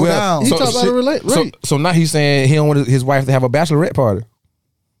 shit He- go well, down. he talked about a rape. So now he's saying he don't want his wife to have a bachelorette party.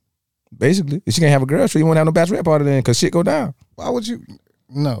 Basically, if she can't have a girl trip, you won't have no bachelorette party then because shit go down. Why would you?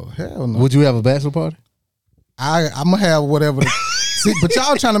 No, hell no. Would you have a bachelor party? I'm gonna have whatever. See, but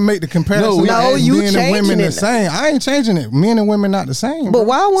y'all trying to make the comparison. No, as you men and women changing the it. same. I ain't changing it. Men and women not the same. But bro.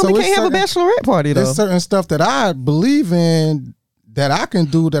 why a woman So it's can't have a certain- bachelorette party though? There's certain stuff that I believe in that I can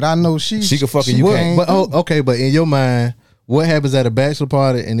do that I know she can fuck and you What- can't. But okay, but in your mind, what happens at a bachelor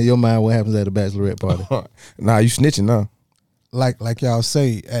party, and in your mind, what happens at a bachelorette party? Nah, you snitching now. Like y'all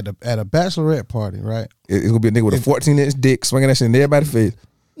say at a bachelorette party, right? It's gonna be a nigga with a 14-inch dick swinging that shit in everybody's face.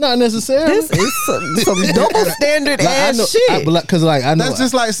 Not necessarily. This is some double standard Like, I ass know, shit. because I know That's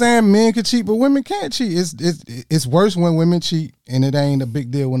just like saying men can cheat, but women can't cheat. It's worse when women cheat, and it ain't a big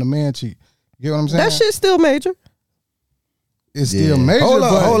deal when a man cheat. You get what I'm saying? That shit's still major. It's still Yeah. major. Hold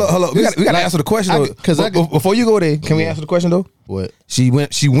but up. We got to answer the question though. Before you go there, can we answer the question though? what. She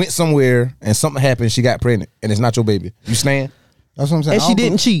went somewhere and something happened. She got pregnant and it's not your baby. You stand? That's what I'm saying. And she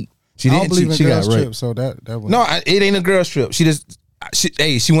didn't cheat. She I don't didn't believe cheat. in She got girls raped. trips, so that was No, it ain't a girl trip.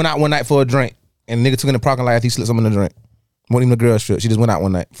 She went out one night for a drink and nigga took in the parking lot after he slipped something in the drink. Wasn't even a girl trip. She just went out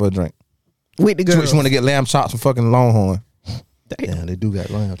one night for a drink. With the She girl. want to get lamb chops from fucking Longhorn. Damn, they do got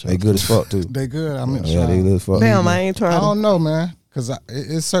lamb chops. They good as fuck too. they good. I mean, Yeah, they good as fuck. Damn, I ain't I trying. don't know, man, because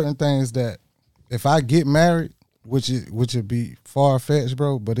it's certain things that if I get married, which would be far fetched,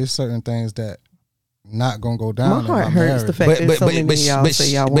 bro, but it's certain things that not gonna go down. My in heart my hurts the marriage. fact that so many of y'all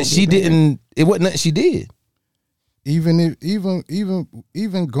say y'all won't she get married. didn't. It wasn't nothing she did. Even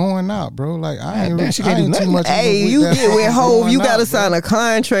going out, bro. Like I ain't, damn, she can't do too nothing. much. Hey, even with you that get with fucking Hov, going you out, gotta bro. sign a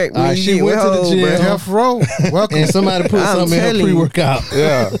contract when She you get with went to the Hov, gym. bro. Death row. Welcome. And somebody put I'm something in her telling you. pre-workout.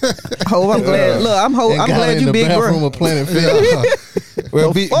 Yeah. Hov, I'm glad. Look, I'm And got glad in you the big bathroom bro. of Planet Fitness.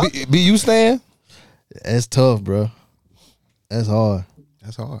 Well, be you stand. That's tough, bro. That's hard.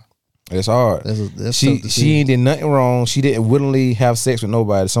 That's hard. It's hard. That's She tough to she see. ain't did nothing wrong. She didn't willingly have sex with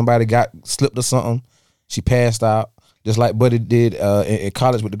nobody. Somebody got slipped or something. She passed out. Just like Buddy did in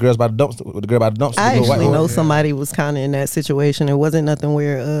college with the girls by the dumpster. With the girl by the dumpster. I the little white actually girl. know somebody was kind of in that situation. It wasn't nothing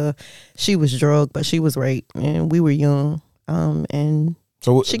where she was drugged, but she was raped, and we were young. And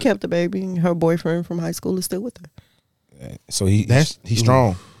So she kept the baby. And her boyfriend from high school is still with her. so he's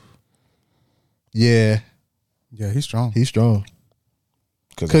strong. Yeah, Yeah, he's strong. he's strong.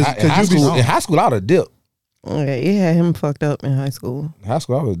 Because 'Cause in high you be school, strong. in high school, I would have dipped. Yeah, it had him fucked up in high school. In high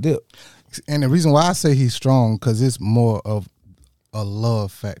school, I would have dipped. And the reason why I say he's strong because it's more of a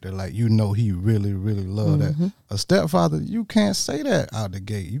love factor. Like, you know, he really, really love that. A stepfather, you can't say that out the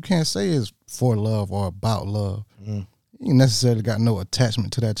gate. You can't say it's for love or about love. You ain't necessarily got no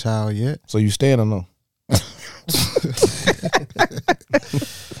attachment to that child yet. So you stand or no?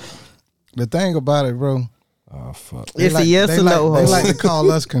 The thing about it, bro. Oh fuck! It's a yes or no. They like to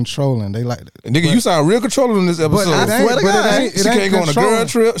call us controlling. They like, nigga, you sound real controlling in this episode. I swear to God. She can't go on a girl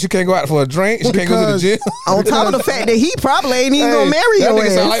trip. She can't go out for a drink. She can't go to the gym. On top of the fact that he probably ain't even gonna marry That your nigga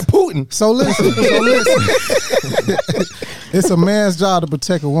ass. sound like Putin. So listen. It's a man's job to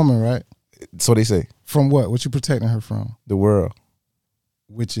protect a woman, right? So they say. From what? What you protecting her from? The world.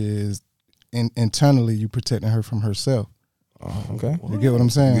 Which is internally you protecting her from herself. Oh, okay. You get what I'm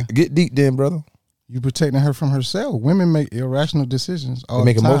saying? Get deep then, brother. You protecting her from herself. Women make irrational decisions all They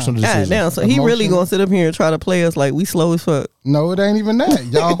make the time. emotional God decisions. damn, so he really Emotional. gonna sit up here and try to play us like we slow as fuck. No, it ain't even that.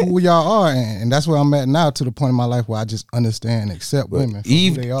 Y'all who y'all are, and that's where I'm at now, to the point in my life where I just understand and accept women for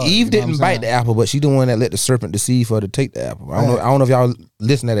Eve, who they are. Eve you know didn't what I'm bite saying? the apple, but she the one that let the serpent deceive her to take the apple. I don't know if y'all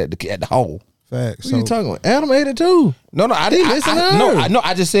listen to that at the hole. Facts. What you talking about? Adam ate it too. No, I didn't. listen to her.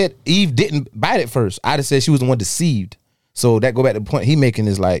 I just said Eve didn't bite it first. I just said she was the one deceived. So that go back to the point he making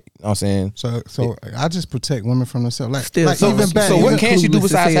is like, you know what I'm saying? So I just protect women from themselves. Like, Still, like so- even back. So even- what can she do clueless as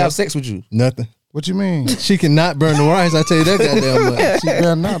besides hell. have sex with you? Nothing. What you mean? She cannot burn the rice. I tell you that goddamn much. She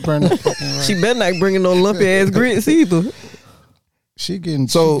better not burn the fucking rice. She better not bringing no lumpy ass grits either. She can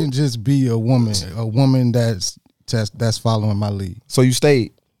just be a woman that's following my lead. So you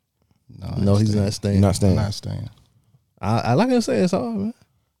stayed. No, he's not staying. You're not staying. I'm not staying. I like I say, it's hard, man.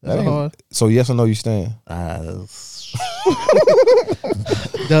 That's hard. So yes or no, you staying?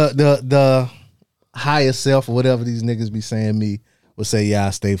 The higher self or whatever these niggas be saying me will say, yeah, I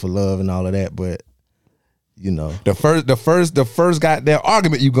stay for love and all of that, but you know. The first goddamn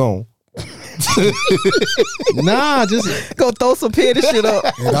argument you gone. Nah, just Go throw some petty shit up.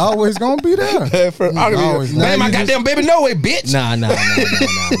 It always gonna be there. First argument. always- Man, Nah, my you goddamn baby, no way, bitch. nah.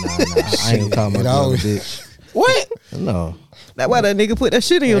 I ain't calling It my always- bitch. What? No. That's why that nigga put that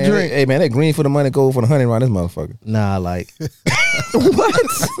shit in your Man, drink. Hey man, that green for the money, gold for the honey around this motherfucker. Nah, like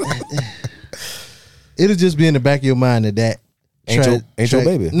What? it'll just be in the back of your mind that Ain't your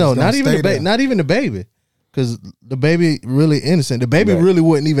baby. No, It's not gonna even stay the baby. there. Not even the baby. Cause the baby really innocent. The baby Right. really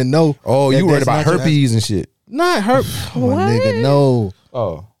wouldn't even know. Oh, that you worried that's about not your- herpes and shit. Not her. Oh, my nigga, no.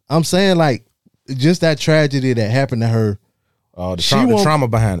 Oh. I'm saying like just that tragedy that happened to her. Oh, the She won't- trauma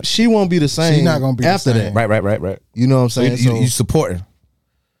behind it. She won't be the same. She not gonna be the after same. that. Right. You know what I'm So saying? you supporting.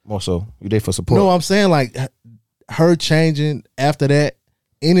 More so. You there for support. No, I'm saying like her changing after that.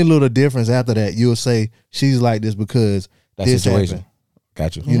 Any little difference after that, you'll say she's like this because that this situation. happened.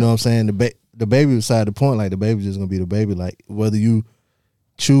 Got you. You know what I'm saying? The baby beside the point, like the baby just gonna be the baby. Like whether you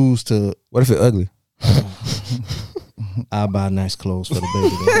choose to, What if it ugly? I buy nice clothes for the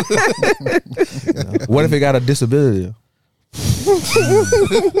baby. What if it got a disability?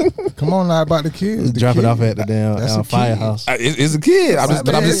 Come on now about the kids. The Drop it kids. off at the damn That's a kid. firehouse. It's a kid. I'm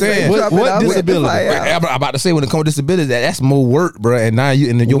just saying. Drop it what off at the disability? firehouse. I'm about to say when it comes to disabilities, that's more work, bro. And now you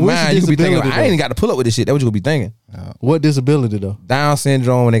in your Which mind, you could be thinking, disability, I ain't even got to pull up with this shit. That's what you could be thinking. What disability though? Down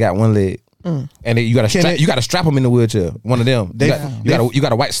syndrome when they got one leg, and then you got to strap them in the wheelchair. One of them. You got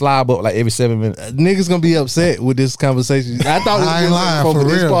to white slob up like every 7 minutes. Niggas gonna be upset with this conversation. I thought I it ain't was lying, for for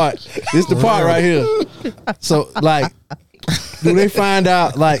this real. part. This the part right here. So like, do they find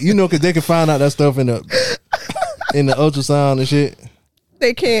out like because they can find out that stuff in the ultrasound and shit?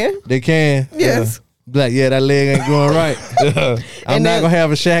 They can. They can. Yes. Be like, yeah, that leg ain't going right. I'm And not then- gonna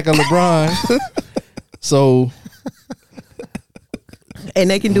have a Shaq or LeBron. So And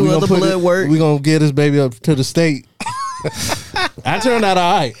they can do we gonna other put blood work. We gonna get this baby up to the state. I turned out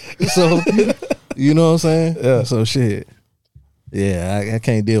all right. So you know what I'm saying? Yeah. So shit. Yeah, I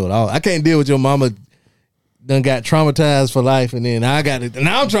can't deal with all. I can't deal with your mama done got traumatized for life, and then I got it.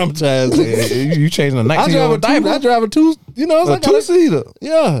 Now I'm traumatized. You changing a I 19-year-old drive diaper. I drive a two. You know, A it's like two-seater.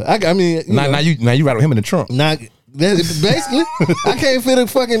 yeah. I mean, you know, Now you ride with him in the trunk. Not basically. I can't fit a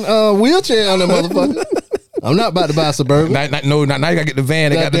fucking wheelchair on that motherfucker. I'm not about to buy a Suburban. Now you gotta get the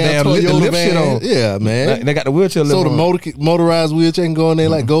van. They got the damn Toyota lift shit van. on. Yeah, man. They got the wheelchair lift So the on. motorized wheelchair can go in there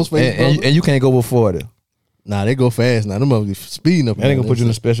like Ghostface. and you can't go with 40. Nah, they go fast now. Them motherfuckers speeding up. And they gonna put you in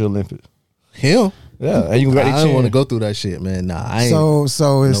the Special Olympics. him. Yeah, and you can grab I their don't want to chin. go through that shit, man. Nah, I ain't.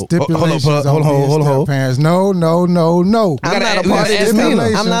 So it's Nope. stipulations Hold on, on hold on. parents. No. I'm not a gotta part of ask this. Mina.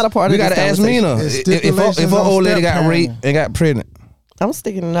 I'm not a part We of this. gotta ask conversation. Mina It's if her stipulations on old lady got step raped parenting. and got pregnant. I'm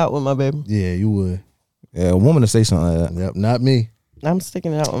sticking it out with my baby. Yeah, you would. Yeah, a woman to say something like that. Yep, not me. I'm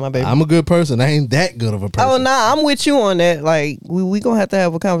sticking it out with my baby. I'm a good person. I ain't that good of a person. Oh, nah, I'm with you on that. Like, we gonna have to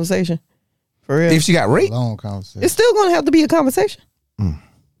have a conversation. For real. If she got raped, Long conversation. It's still gonna have to be a conversation.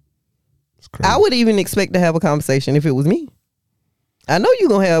 it's crazy. I would even expect to have a conversation if it was me. I know you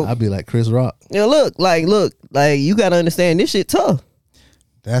gonna have. I'd be like Chris Rock. Look, you gotta understand this shit tough.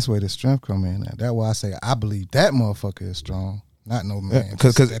 That's where the strength come in. That's why I say I believe that motherfucker is strong, not no man.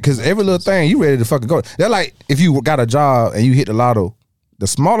 Because every little thing you ready to fucking go. They're like if you got a job and you hit the lotto, the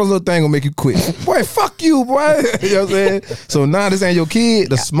smallest little thing will make you quit. Boy, fuck you, boy. You know what I'm saying? So now this ain't your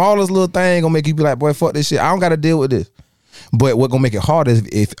kid. The smallest little thing gonna make you be like, boy, fuck this shit. I don't gotta deal with this. But what gonna make it hard is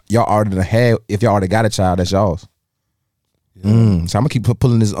if y'all already got a child, that's y'all's. So I'm gonna keep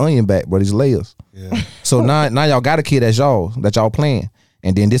pulling this onion back, bro. These layers. Yeah. So now y'all got a kid that's y'all that y'all playing,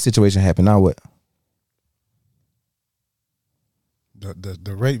 and then this situation happened. Now what?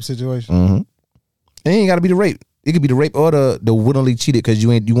 The rape situation. Mm-hmm. It ain't got to be the rape. It could be the rape or the willingly cheated because you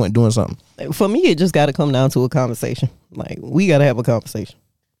weren't doing something. For me, it just got to come down to a conversation. Like we got to have a conversation.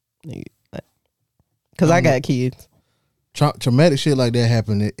 Because I got kids. Traumatic shit like that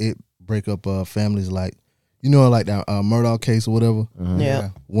happen. It break up families. Like like that Murdoch case or whatever. Yeah.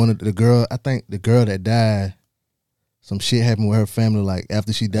 One of the girl, I think the girl that died, some shit happened with her family. Like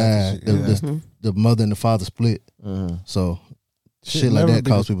after she died, the mother and the father split. So shit like that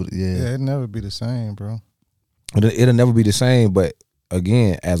cause people. Yeah, it'd never be the same, bro. It'll never be the same. But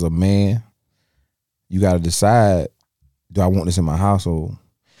again, as a man, you got to decide: do I want this in my household?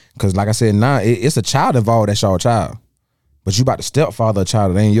 Because like I said, now it's a child involved. That's your child. But you about to stepfather a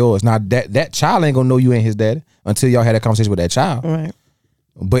child that ain't yours. Now that child ain't gonna know you ain't his daddy until y'all had a conversation with that child. Right.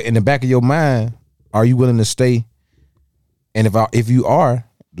 But in the back of your mind, are you willing to stay? And if you are,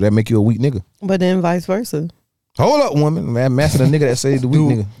 does that make you a weak nigga? But then vice versa. Hold up, woman. Man, master the nigga that say the weak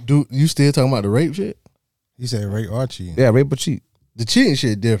nigga. Dude, you still talking about the rape shit? He said rape or cheating. Yeah, rape or cheat. The cheating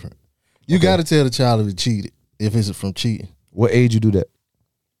shit different. You got to tell the child if it cheated, if it's from cheating. What age you do that?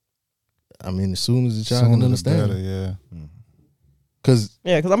 I mean, as soon as the child can understand. Better, yeah. Cause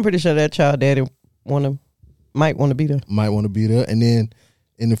I'm pretty sure that child daddy might want to be there. Might want to be there, and then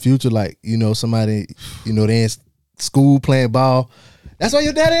in the future, like somebody, they in school playing ball. That's why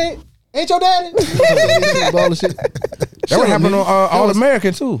your daddy ain't your daddy. Ball and shit. That would happen on All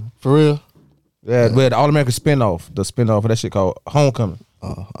American too. For real. Yeah, but the All American spinoff, the spinoff of that shit called Homecoming.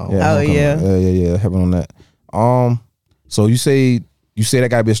 Homecoming. Yeah, happened on that. So you say that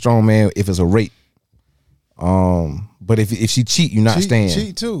gotta be a strong man if it's a rape. But if she cheat, you're not staying.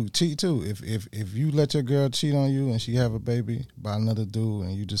 Cheat too. If you let your girl cheat on you and she have a baby by another dude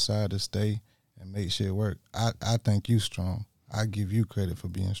and you decide to stay and make shit work, I think you strong. I give you credit for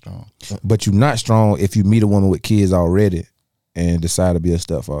being strong. But you're not strong if you meet a woman with kids already and decide to be a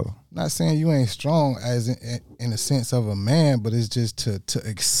stepfather. Not saying you ain't strong as in the sense of a man, but it's just to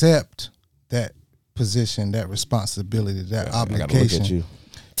accept that position, that responsibility, that obligation. I gotta look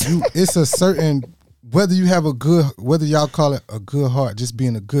at you. It's a certain, whether y'all call it a good heart, just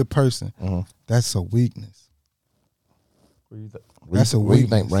being a good person, that's a weakness. That's a weakness. What do you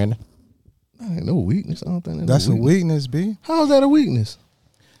think, Brandon? Ain't no weakness. I don't think that's a weakness, B. How's that a weakness?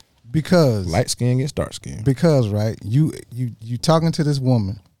 Because light skin gets dark skin. Because right, you talking to this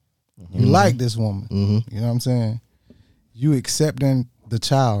woman, you like this woman. You know what I'm saying? You accepting the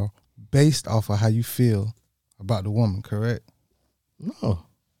child based off of how you feel about the woman, correct? No.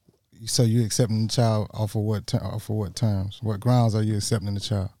 So you accepting the child off of what terms? What grounds are you accepting the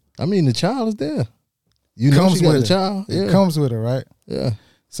child? I mean, the child is there. You know she got a child. It comes with her, right? Yeah.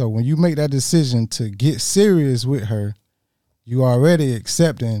 So when you make that decision to get serious with her, you already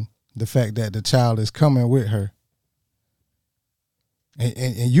accepting the fact that the child is coming with her.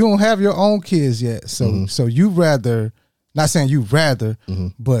 And you don't have your own kids yet. So you rather, not saying you rather,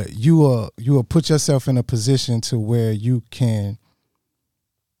 but you will put yourself in a position to where you can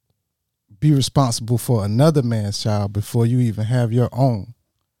be responsible for another man's child before you even have your own.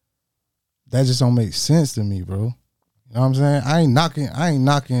 That just don't make sense to me, bro. You know what I'm saying? I ain't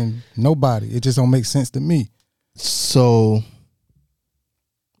knocking nobody. It just don't make sense to me. So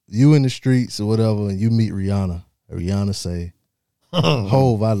you in the streets or whatever, and you meet Rihanna. And Rihanna say,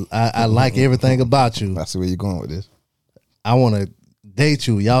 "Hove, I like everything about you. I see where you're going with this. I want to date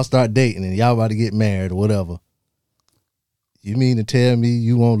you. Y'all start dating, and y'all about to get married or whatever. You mean to tell me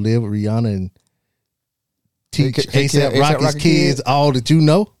you won't live with Rihanna and teach A$AP Rocky's kids all that you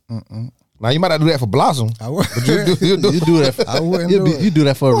know?" Now you might not do that for Blossom. I would. But you do that. For, I wouldn't do it. You do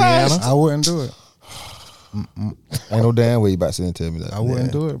that for Rihanna. I wouldn't do it. Ain't no damn way you about to sit and tell me that. I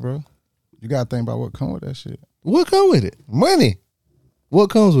wouldn't do it, bro. You gotta think about what comes with that shit. What comes with it? Money.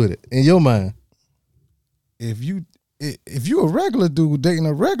 What comes with it in your mind? If you a regular dude dating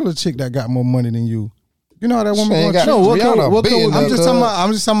a regular chick that got more money than you, You know how that woman She ain't gonna got treat no you? Rihanna what big come- enough,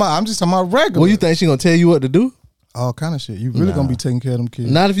 I'm just talking about regular. Well, you think she gonna tell you what to do? all kind of shit. You really gonna be taking care of them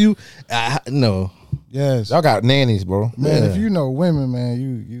kids? Not if you. No. Yes, Y'all got nannies, bro. man. Yeah. If you know women, man,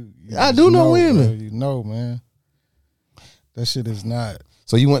 you I just do know women. bro. You know, man. That shit is not.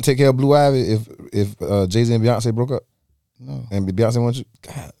 So you wouldn't take care of Blue Ivy if Jay-Z and Beyonce broke up? No. And Beyonce wants you?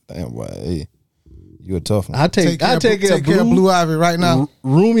 God damn, boy. Hey, you a tough one. I take care of Blue Ivy right now.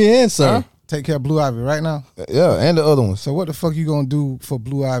 Roomy and Sir. Huh? Take care of Blue Ivy right now. Yeah, and the other ones. So what the fuck you gonna do for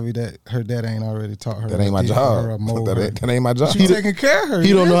Blue Ivy that her dad ain't already taught her? That ain't my did job. her or mold her? That ain't my job. You taking care of her.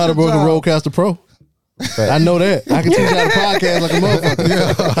 He don't know how to It is work a your job. Rodecaster Pro. I know that. I can teach you how to podcast like a motherfucker.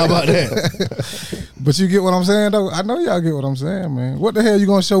 Yeah. How about that? But you get what I'm saying, though? I know y'all get what I'm saying, man. What the hell you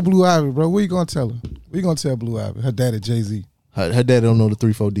gonna show Blue Ivy, bro? What you gonna tell her? What you gonna tell Blue Ivy? Her daddy, Jay-Z. Her dad don't know the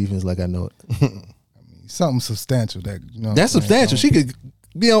 3-4 defense like I know it. Something substantial that, you know. That's substantial. She could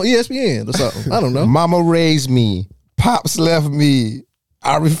be on ESPN or something. I don't know. Mama raised me. Pops left me.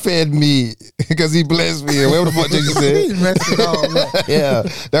 Ari fed me because he blessed me. Whatever the fuck Jay-Z He said. messed it all up. Yeah,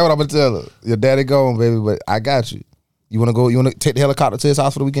 that's what I'm gonna tell her. Your daddy gone, baby, but I got you. You wanna go? You wanna take the helicopter to his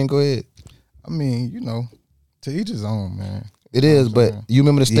house for the weekend? Go ahead. I mean, you know, to each his own, man. It is, but you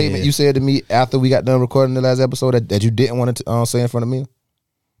remember the statement Yeah. you said to me after we got done recording the last episode that you didn't want to say in front of me?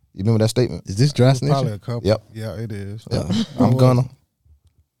 You remember that statement? Is this dry Probably snitching? a couple. Yep. Yeah, it is. Yeah. What I'm was gonna. it?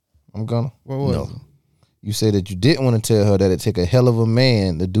 I'm gonna. What was No. it? You said that you didn't want to tell her that it take a hell of a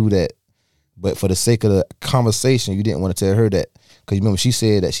man to do that, but for the sake of the conversation, you didn't want to tell her that because you remember she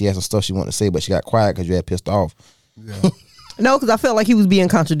said that she had some stuff she wanted to say, but she got quiet because you had pissed off. Yeah. No, because I felt like he was being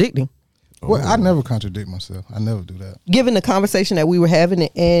contradicting. Well, I never contradict myself. I never do that. Given the conversation that we were having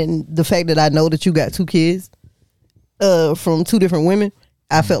and the fact that I know that you got 2 kids from 2 different women,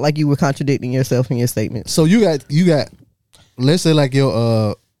 I felt like you were contradicting yourself in your statement. So you got. Let's say like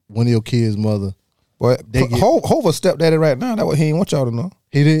your one of your kids' mother. But Hov a stepdaddy right now. That's what he ain't want y'all to know.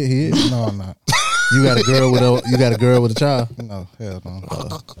 He did. He is. No, I'm not. You got a girl with a child. No, hell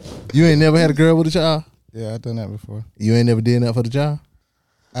no. You ain't never had a girl with a child. Yeah, I done that before. You ain't never did that for the child.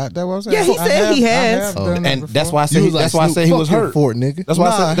 That what I'm saying. Yeah, he said he has. done that And before. that's why I You say was like, that's why I Snoop, say he fuck was your hurt. fort, nigga. That's why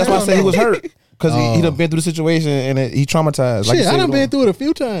I say he was hurt because he done been through the situation and he traumatized. Like Shit, you I said, done been through it a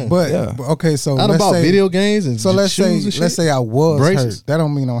few times. But Yeah. okay, so I done let's bought say video games and so let's say shoes and shit. I was Braces. hurt. That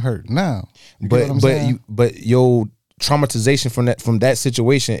don't mean I'm hurt now. You get what I'm saying? but your traumatization from that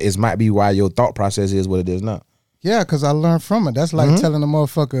situation might be why your thought process is what it is now. Yeah, because I learned from it. That's like telling a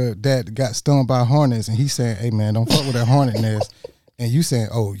motherfucker that got stung by hornets and he's saying, "Hey man, don't fuck with that hornet nest." And you saying,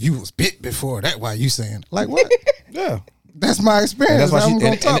 "Oh, you was bit before." That why you saying like what? Yeah, That's my and experience. that's why I'm she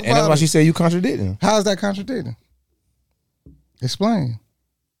gonna and talk that's why about she it. said you contradicting. How's that contradicting? Explain.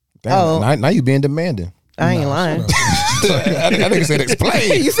 Damn, now you being demanding. I ain't lying. I think said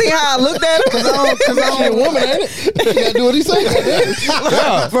explain. You see how I looked at him? Cause I'm a woman, ain't it? You gotta do what he say.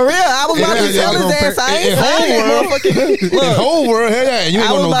 For real, I was about to tell his ass I ain't signed that motherfucking. The Look, whole world, hell yeah, you ain't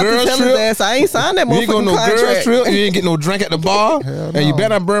I was going no about to girls tell his trip. ass I ain't signed that You ain't going motherfucking no girls contract. trip. You ain't getting no drink at the bar, and you better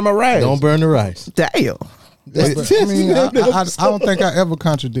not burn my rice. Don't burn the rice. Damn. But, I mean, I don't think I ever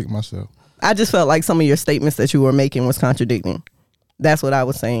contradict myself. I just felt like some of your statements that you were making was contradicting. That's what I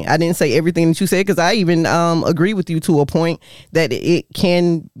was saying. I didn't say everything that you said because I even agree with you to a point that it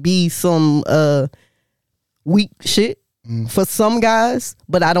can be some weak shit for some guys,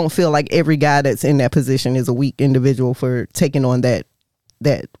 but I don't feel like every guy that's in that position is a weak individual for taking on that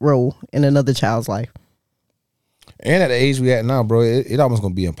role in another child's life. And at the age we at now, bro, it almost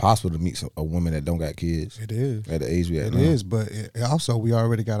gonna be impossible to meet a woman that don't got kids. It is. At the age we at It now. is, but also we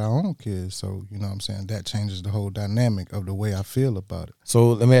already got our own kids, so you know what I'm saying, that changes the whole dynamic of the way I feel about it. So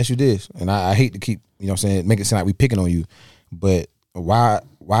let me ask you this, and I hate to keep, you know what I'm saying, make it sound like we picking on you, but why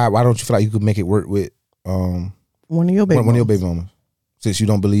don't you feel like you could make it work with One of your baby one of your mamas. baby mamas? Since you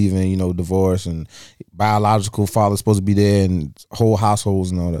don't believe in, divorce and biological father's supposed to be there and whole households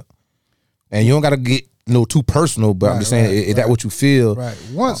and all that. And you don't gotta get too personal, but I'm just saying, is that what you feel? Right.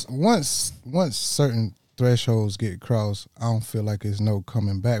 Once certain thresholds get crossed, I don't feel like there's no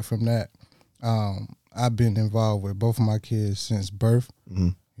coming back from that. I've been involved with both of my kids since birth. Mm-hmm.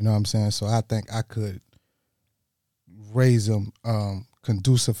 You know what I'm saying? So I think I could raise them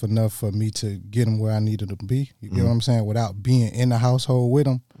conducive enough for me to get them where I needed them to be. You get what I'm saying? Without being in the household with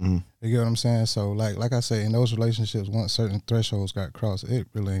them. You get what I'm saying? So like I say, in those relationships, once certain thresholds got crossed, it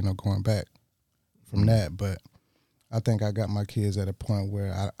really ain't no going back from that. But I think I got my kids at a point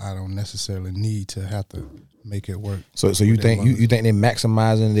where I don't necessarily need to have to make it work. So you think you think they're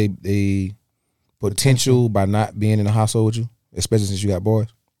maximizing they potential by not being in the household with you, especially since you got boys?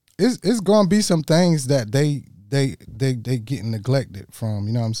 It's going to be some things that they they getting neglected from,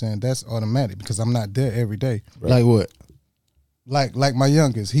 you know what I'm saying? That's automatic because I'm not there every day. Like what? Like my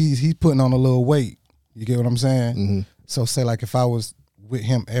youngest, he's putting on a little weight. You get what I'm saying? Mm-hmm. So say like if I was with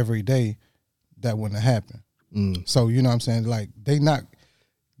him every day, that wouldn't have happened. So you know what I'm saying? Like they not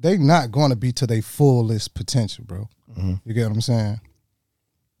going to be to their fullest potential, bro. You get what I'm saying?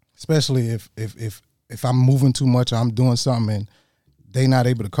 Especially if I'm moving too much or I'm doing something and they not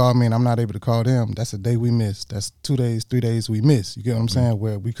able to call me and I'm not able to call them, that's a day we miss. That's 2 days, 3 days we miss. You get what I'm saying?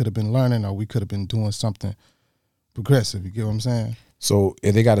 Where we could have been learning or we could have been doing something progressive. You get what I'm saying? So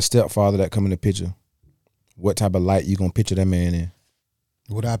if they got a stepfather that come in the picture, what type of light you gonna picture that man in?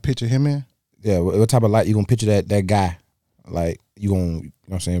 Would I picture him in? Yeah, what type of light you gonna picture that guy? Like you gonna, you know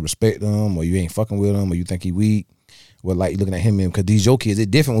what I'm saying, respect him, or you ain't fucking with him, or you think he weak? What light you looking at him in? Because these your kids, it's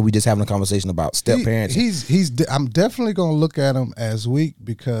different when we just having a conversation about step parents. I'm definitely gonna look at him as weak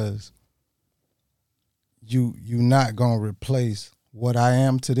because you not gonna replace what I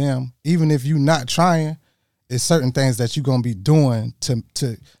am to them. Even if you not trying, it's certain things that you gonna be doing to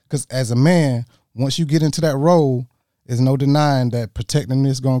because as a man, once you get into that role, there's no denying that protecting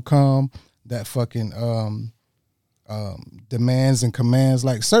is gonna come. That fucking demands and commands,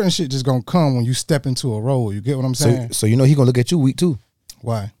 like certain shit just gonna come when you step into a role. You get what I'm saying? So you know he gonna look at you weak too.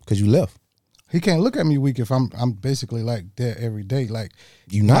 Why? Because you left. He can't look at me weak if I'm basically like there every day. Like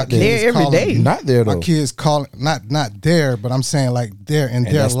you not there every day. You not there though. My kids calling not there, but I'm saying like there in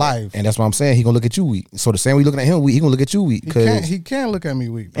their life. And that's what I'm saying. He gonna look at you weak. So the same way you looking at him weak, he gonna look at you weak. He can't look at me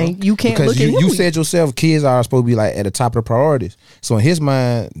weak, bro. And you can't because look at him you weak. said yourself, kids are supposed to be like at the top of the priorities. So in his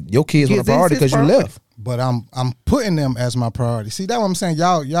mind, your kids were a priority because you left. But I'm putting them as my priority. See, that's what I'm saying.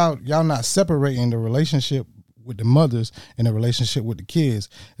 Y'all not separating the relationship with the mothers and the relationship with the kids.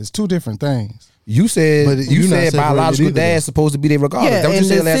 It's two different things. You said But you said not biological separated dad's supposed to be there regardless. Yeah, That's what and you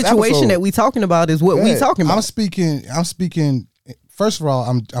said the last situation episode. that we talking about is what we talking about. I'm speaking. First of all,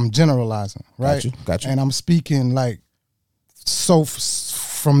 I'm generalizing, right? Got you. And I'm speaking like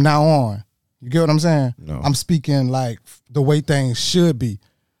from now on. You get what I'm saying? No. I'm speaking like the way things should be.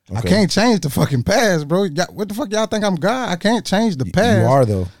 I Okay. can't change the fucking past, bro. What the fuck y'all think I'm God? I can't change the past. You are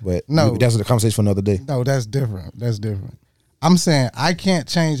though, but No. that's a conversation for another day. No, that's different. That's different. I'm saying I can't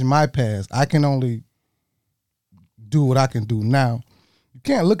change my past. I can only do what I can do now. You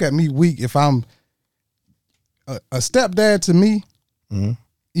can't look at me weak if I'm a stepdad to me,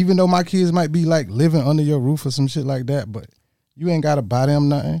 even though my kids might be like living under your roof or some shit like that, but you ain't got to buy them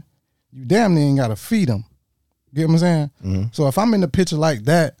nothing. You damn near ain't got to feed them. Get what I'm saying? So if I'm in the picture like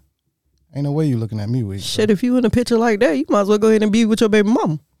that, ain't no way you looking at me weak. Shit, if you in a picture like that, you might as well go ahead and be with your baby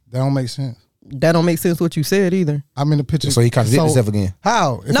mama. That don't make sense. That don't make sense what you said either. I'm in the picture. So he contradicted himself again.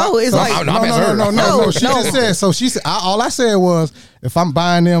 How? No, it's like- No. She just said. So she said. All I said was, if I'm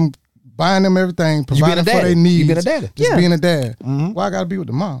buying them everything, providing for their needs, You being a daddy. just Yeah. being a dad. Why I gotta be with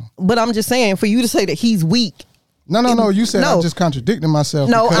the mom? But I'm just saying, for you to say that he's weak. No. You said No. I just contradicting myself.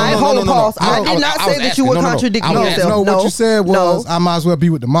 No, because- I hold pause. I did not say that you were contradicting yourself. No, what you said was I might as well be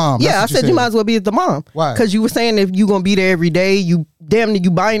with the mom. Yeah, I That's what said you might as well be with the mom. Why? Because you were saying if you gonna be there every day, you damn near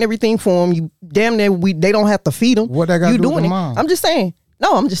you buying everything for them. You damn near they don't have to feed them. What that got to you do with doing the it. mom? I'm just saying.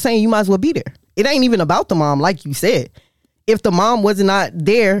 No, I'm just saying you might as well be there. It ain't even about the mom, like you said. If the mom was not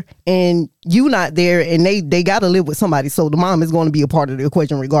there and you not there, and they got to live with somebody, so the mom is going to be a part of the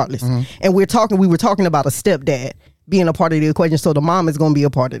equation regardless. And we were talking about a stepdad being a part of the equation, so the mom is going to be a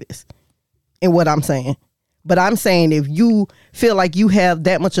part of this. And what I'm saying. But I'm saying if you feel like you have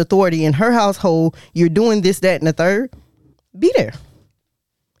that much authority in her household, you're doing this, that, and the third, be there.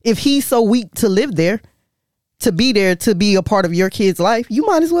 If he's so weak to live there, to be there, to be a part of your kid's life, you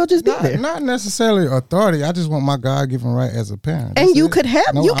might as well just be there. Not necessarily authority. I just want my God-given right as a parent. And That's you it. could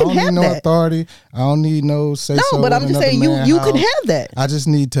have, No, you I can don't have need no that. authority. I don't need no say so. No, but I'm in just another saying man's you can house. have that. I just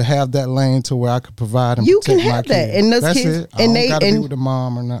need to have that lane to where I could provide and You protect can my have that. kids. And those That's kids- it. I and don't they- gotta be and- with the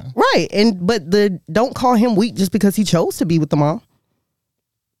mom or nothing. Right. But don't call him weak just because he chose to be with the mom.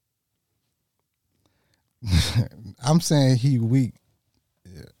 I'm saying he weak.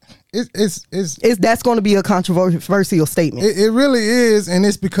 It's That's going to be a controversial statement. it really is, and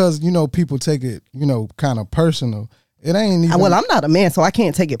it's because people take it kind of personal. It ain't even. Well, I'm not a man, so I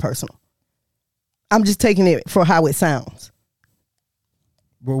can't take it personal. I'm just taking it for how it sounds.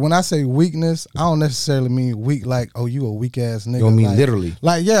 But when I say weakness, I don't necessarily mean weak like, oh, you a weak ass nigga. You don't mean like, literally.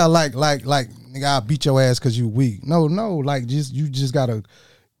 Like, yeah, like nigga, I'll beat your ass because you weak. No, like you just gotta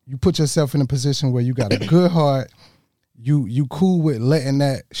you put yourself in a position where you got a good heart. You cool with letting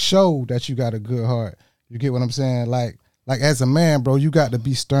that show that you got a good heart. You get what I'm saying? Like Like as a man, bro, you got to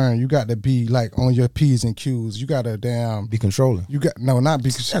be stern. You got to be like on your P's and Q's. You got to be controlling. You got not be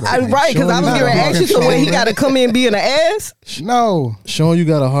shut up. Right, because I was going to ask you, so when he got to come in being an ass? No, showing you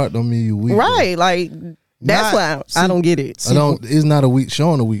got a heart don't mean you weak. Right, like that's why I don't get it. It's not a weak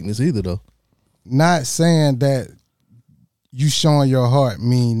showing a weakness either though. Not saying that you showing your heart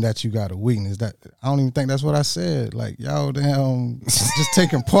mean that you got a weakness. That I don't even think that's what I said. Like y'all damn just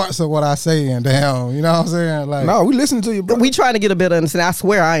taking parts of what I say and damn, you know what I'm saying? Like no, we listening to you, bro. We trying to get a better understanding. I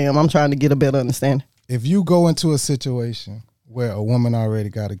swear I am. I'm trying to get a better understanding. If you go into a situation where a woman already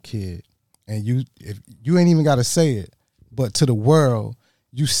got a kid and if you ain't even got to say it, but to the world,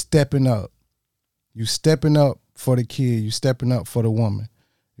 you stepping up. You stepping up for the kid. You stepping up for the woman.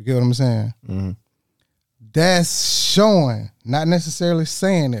 You get what I'm saying? Mm-hmm. That's showing, not necessarily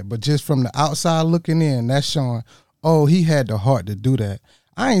saying it, but just from the outside looking in, that's showing, oh, he had the heart to do that.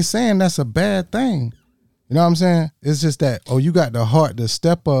 I ain't saying that's a bad thing. You know what I'm saying? It's just that, oh, you got the heart to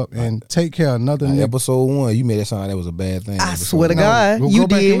step up and take care of another nigga. Episode 1, you made it sound like that was a bad thing. I swear to God, well, you go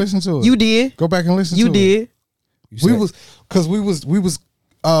back did. And listen to it. You did. Go back and listen to it. You did. We was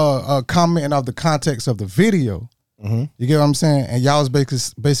commenting of the context of the video. Mm-hmm. You get what I'm saying? And y'all was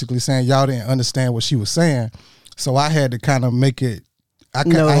basically saying y'all didn't understand what she was saying. So I had to kind of make it. I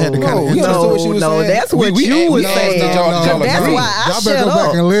had to kind of. That's what you was saying. That's why I shut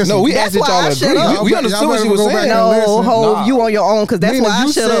up. No, we asked y'all agree. We understood what she was saying. No, Hov, you on your own because that's why I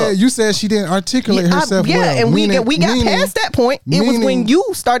shut up. You said she didn't articulate herself well. Yeah, and we got past that point. It was when you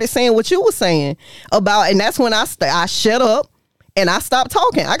started saying what you were saying about, and that's when I shut up. And I stopped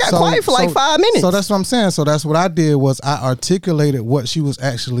talking. I got quiet for like 5 minutes. So that's what I'm saying. So that's what I did was I articulated what she was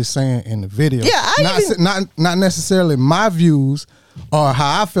actually saying in the video. Yeah, not necessarily my views or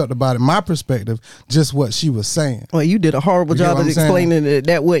how I felt about it, my perspective, just what she was saying. Well, you did a horrible job of explaining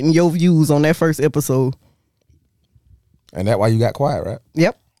that wasn't your views on that first episode. And that's why you got quiet, right?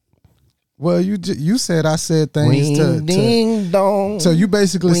 Yep. Well, you said I said things ding dong. So you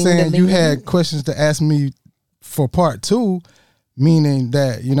basically saying you had questions to ask me for part 2. Meaning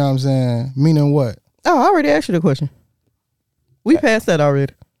that, you know what I'm saying? Meaning what? Oh, I already asked you the question. We passed that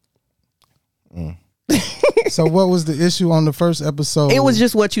already. So what was the issue on the first episode? It was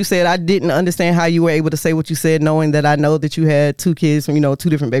just what you said. I didn't understand how you were able to say what you said, knowing that I know that you had 2 kids from, 2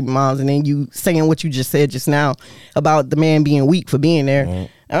 different baby moms, and then you saying what you just said just now about the man being weak for being there. Mm-hmm.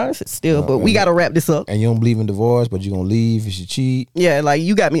 But we got to wrap this up. And you don't believe in divorce, but you're going to leave if she cheat. Yeah, like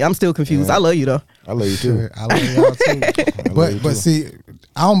you got me. I'm still confused. I love you though. I love you too. I love y'all too. But see,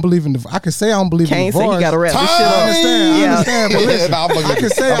 I don't believe in I can say I don't believe in divorce. Say you got to wrap this shit up. I understand. But listen, I can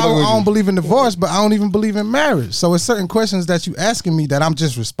say I don't believe in divorce, but I don't even believe in marriage. So it's certain questions that you asking me that I'm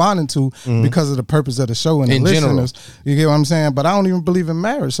just responding to because of the purpose of the show and the listeners. You get what I'm saying? But I don't even believe in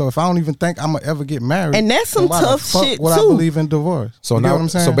marriage. So if I don't even think I'm gonna ever get married, and that's some tough shit too. I believe in divorce? So you now, get what I'm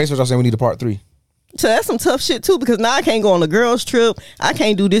saying? So basically, what y'all saying, we need a part 3. So that's some tough shit too, because now I can't go on a girls trip. I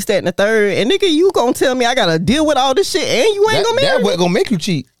can't do this, that, and the third. And nigga, you gonna tell me I gotta deal with all this shit, and you ain't gonna marry me? That what gonna make you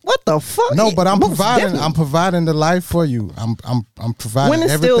cheat? What the fuck? No, but I'm providing the life for you. I'm providing women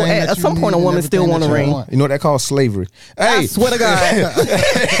everything still, that at you some point, need a woman still want to ring. You know what that called slavery. Hey, I swear to God.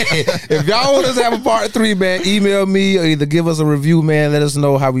 If y'all want us to have a part 3, man, email me or either give us a review, man. Let us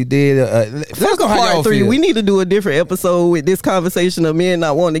know how we did. Let's go part 3. We need to do a different episode with this conversation of men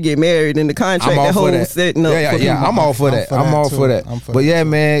not wanting to get married and the contract that whole setting up. Yeah, I'm all for that. I'm all for that. But yeah,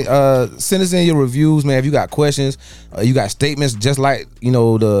 man, send us in your reviews, man. If you got questions, you got statements, just like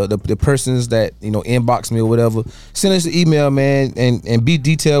the persons that inbox me or whatever, send us an email, man, and be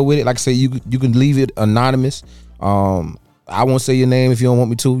detailed with it. Like I say, you can leave it anonymous. I won't say your name if you don't want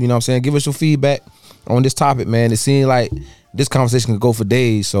me to. You know what I'm saying? Give us your feedback on this topic, man. It seems like this conversation could go for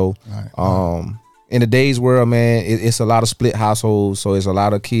days. So in today's world, man, it's a lot of split households. So it's a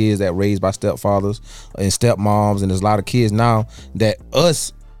lot of kids that raised by stepfathers and stepmoms, and there's a lot of kids now that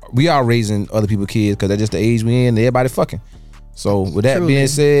we are raising other people's kids because that's just the age we in. Everybody fucking. So with that being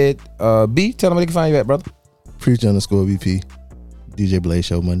said, B, tell them where they can find you at, brother. Preach_BP. DJ Blaze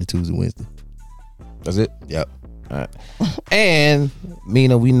Show, Monday, Tuesday, Wednesday. That's it? Yep. All right. And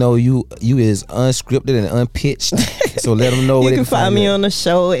Mina, we know you is unscripted and unpitched. So let them know where you they can find me on the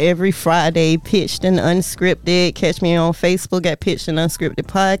show every Friday, Pitched and Unscripted. Catch me on Facebook at Pitched and Unscripted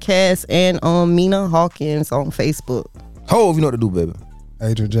Podcast and on Mina Hawkins on Facebook. Hov, you know what to do, baby.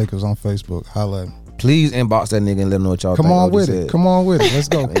 Adrian Jacobs on Facebook. Holla at me. Please inbox that nigga and let him know what y'all think. Come on with it. Let's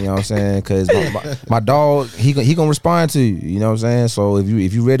go. You know what I'm saying? Because my dog, he gonna respond to you. You know what I'm saying? So if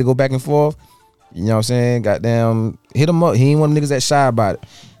you ready to go back and forth, you know what I'm saying? Goddamn, hit him up. He ain't one of them niggas that shy about it.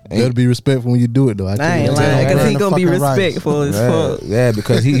 Better be respectful when you do it, though. I ain't lying, because he gonna be respectful as fuck. Yeah,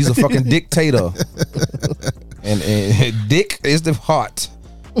 because he's a fucking dictator. And dick is the heart.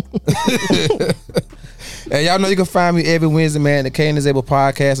 And y'all know you can find me every Wednesday, man, at the Cane Disabled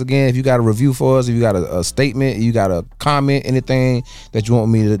Podcast. Again, if you got a review for us, if you got a statement, you got a comment, anything that you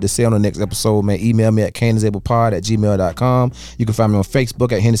want me to say on the next episode, man, email me at canedisabledpod@gmail.com. You can find me on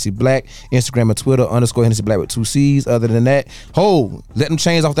Facebook at Hennessy Black, Instagram and Twitter _Hennessy Black with 2 C's. Other than that, let them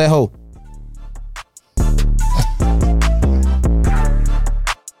chains off that hoe.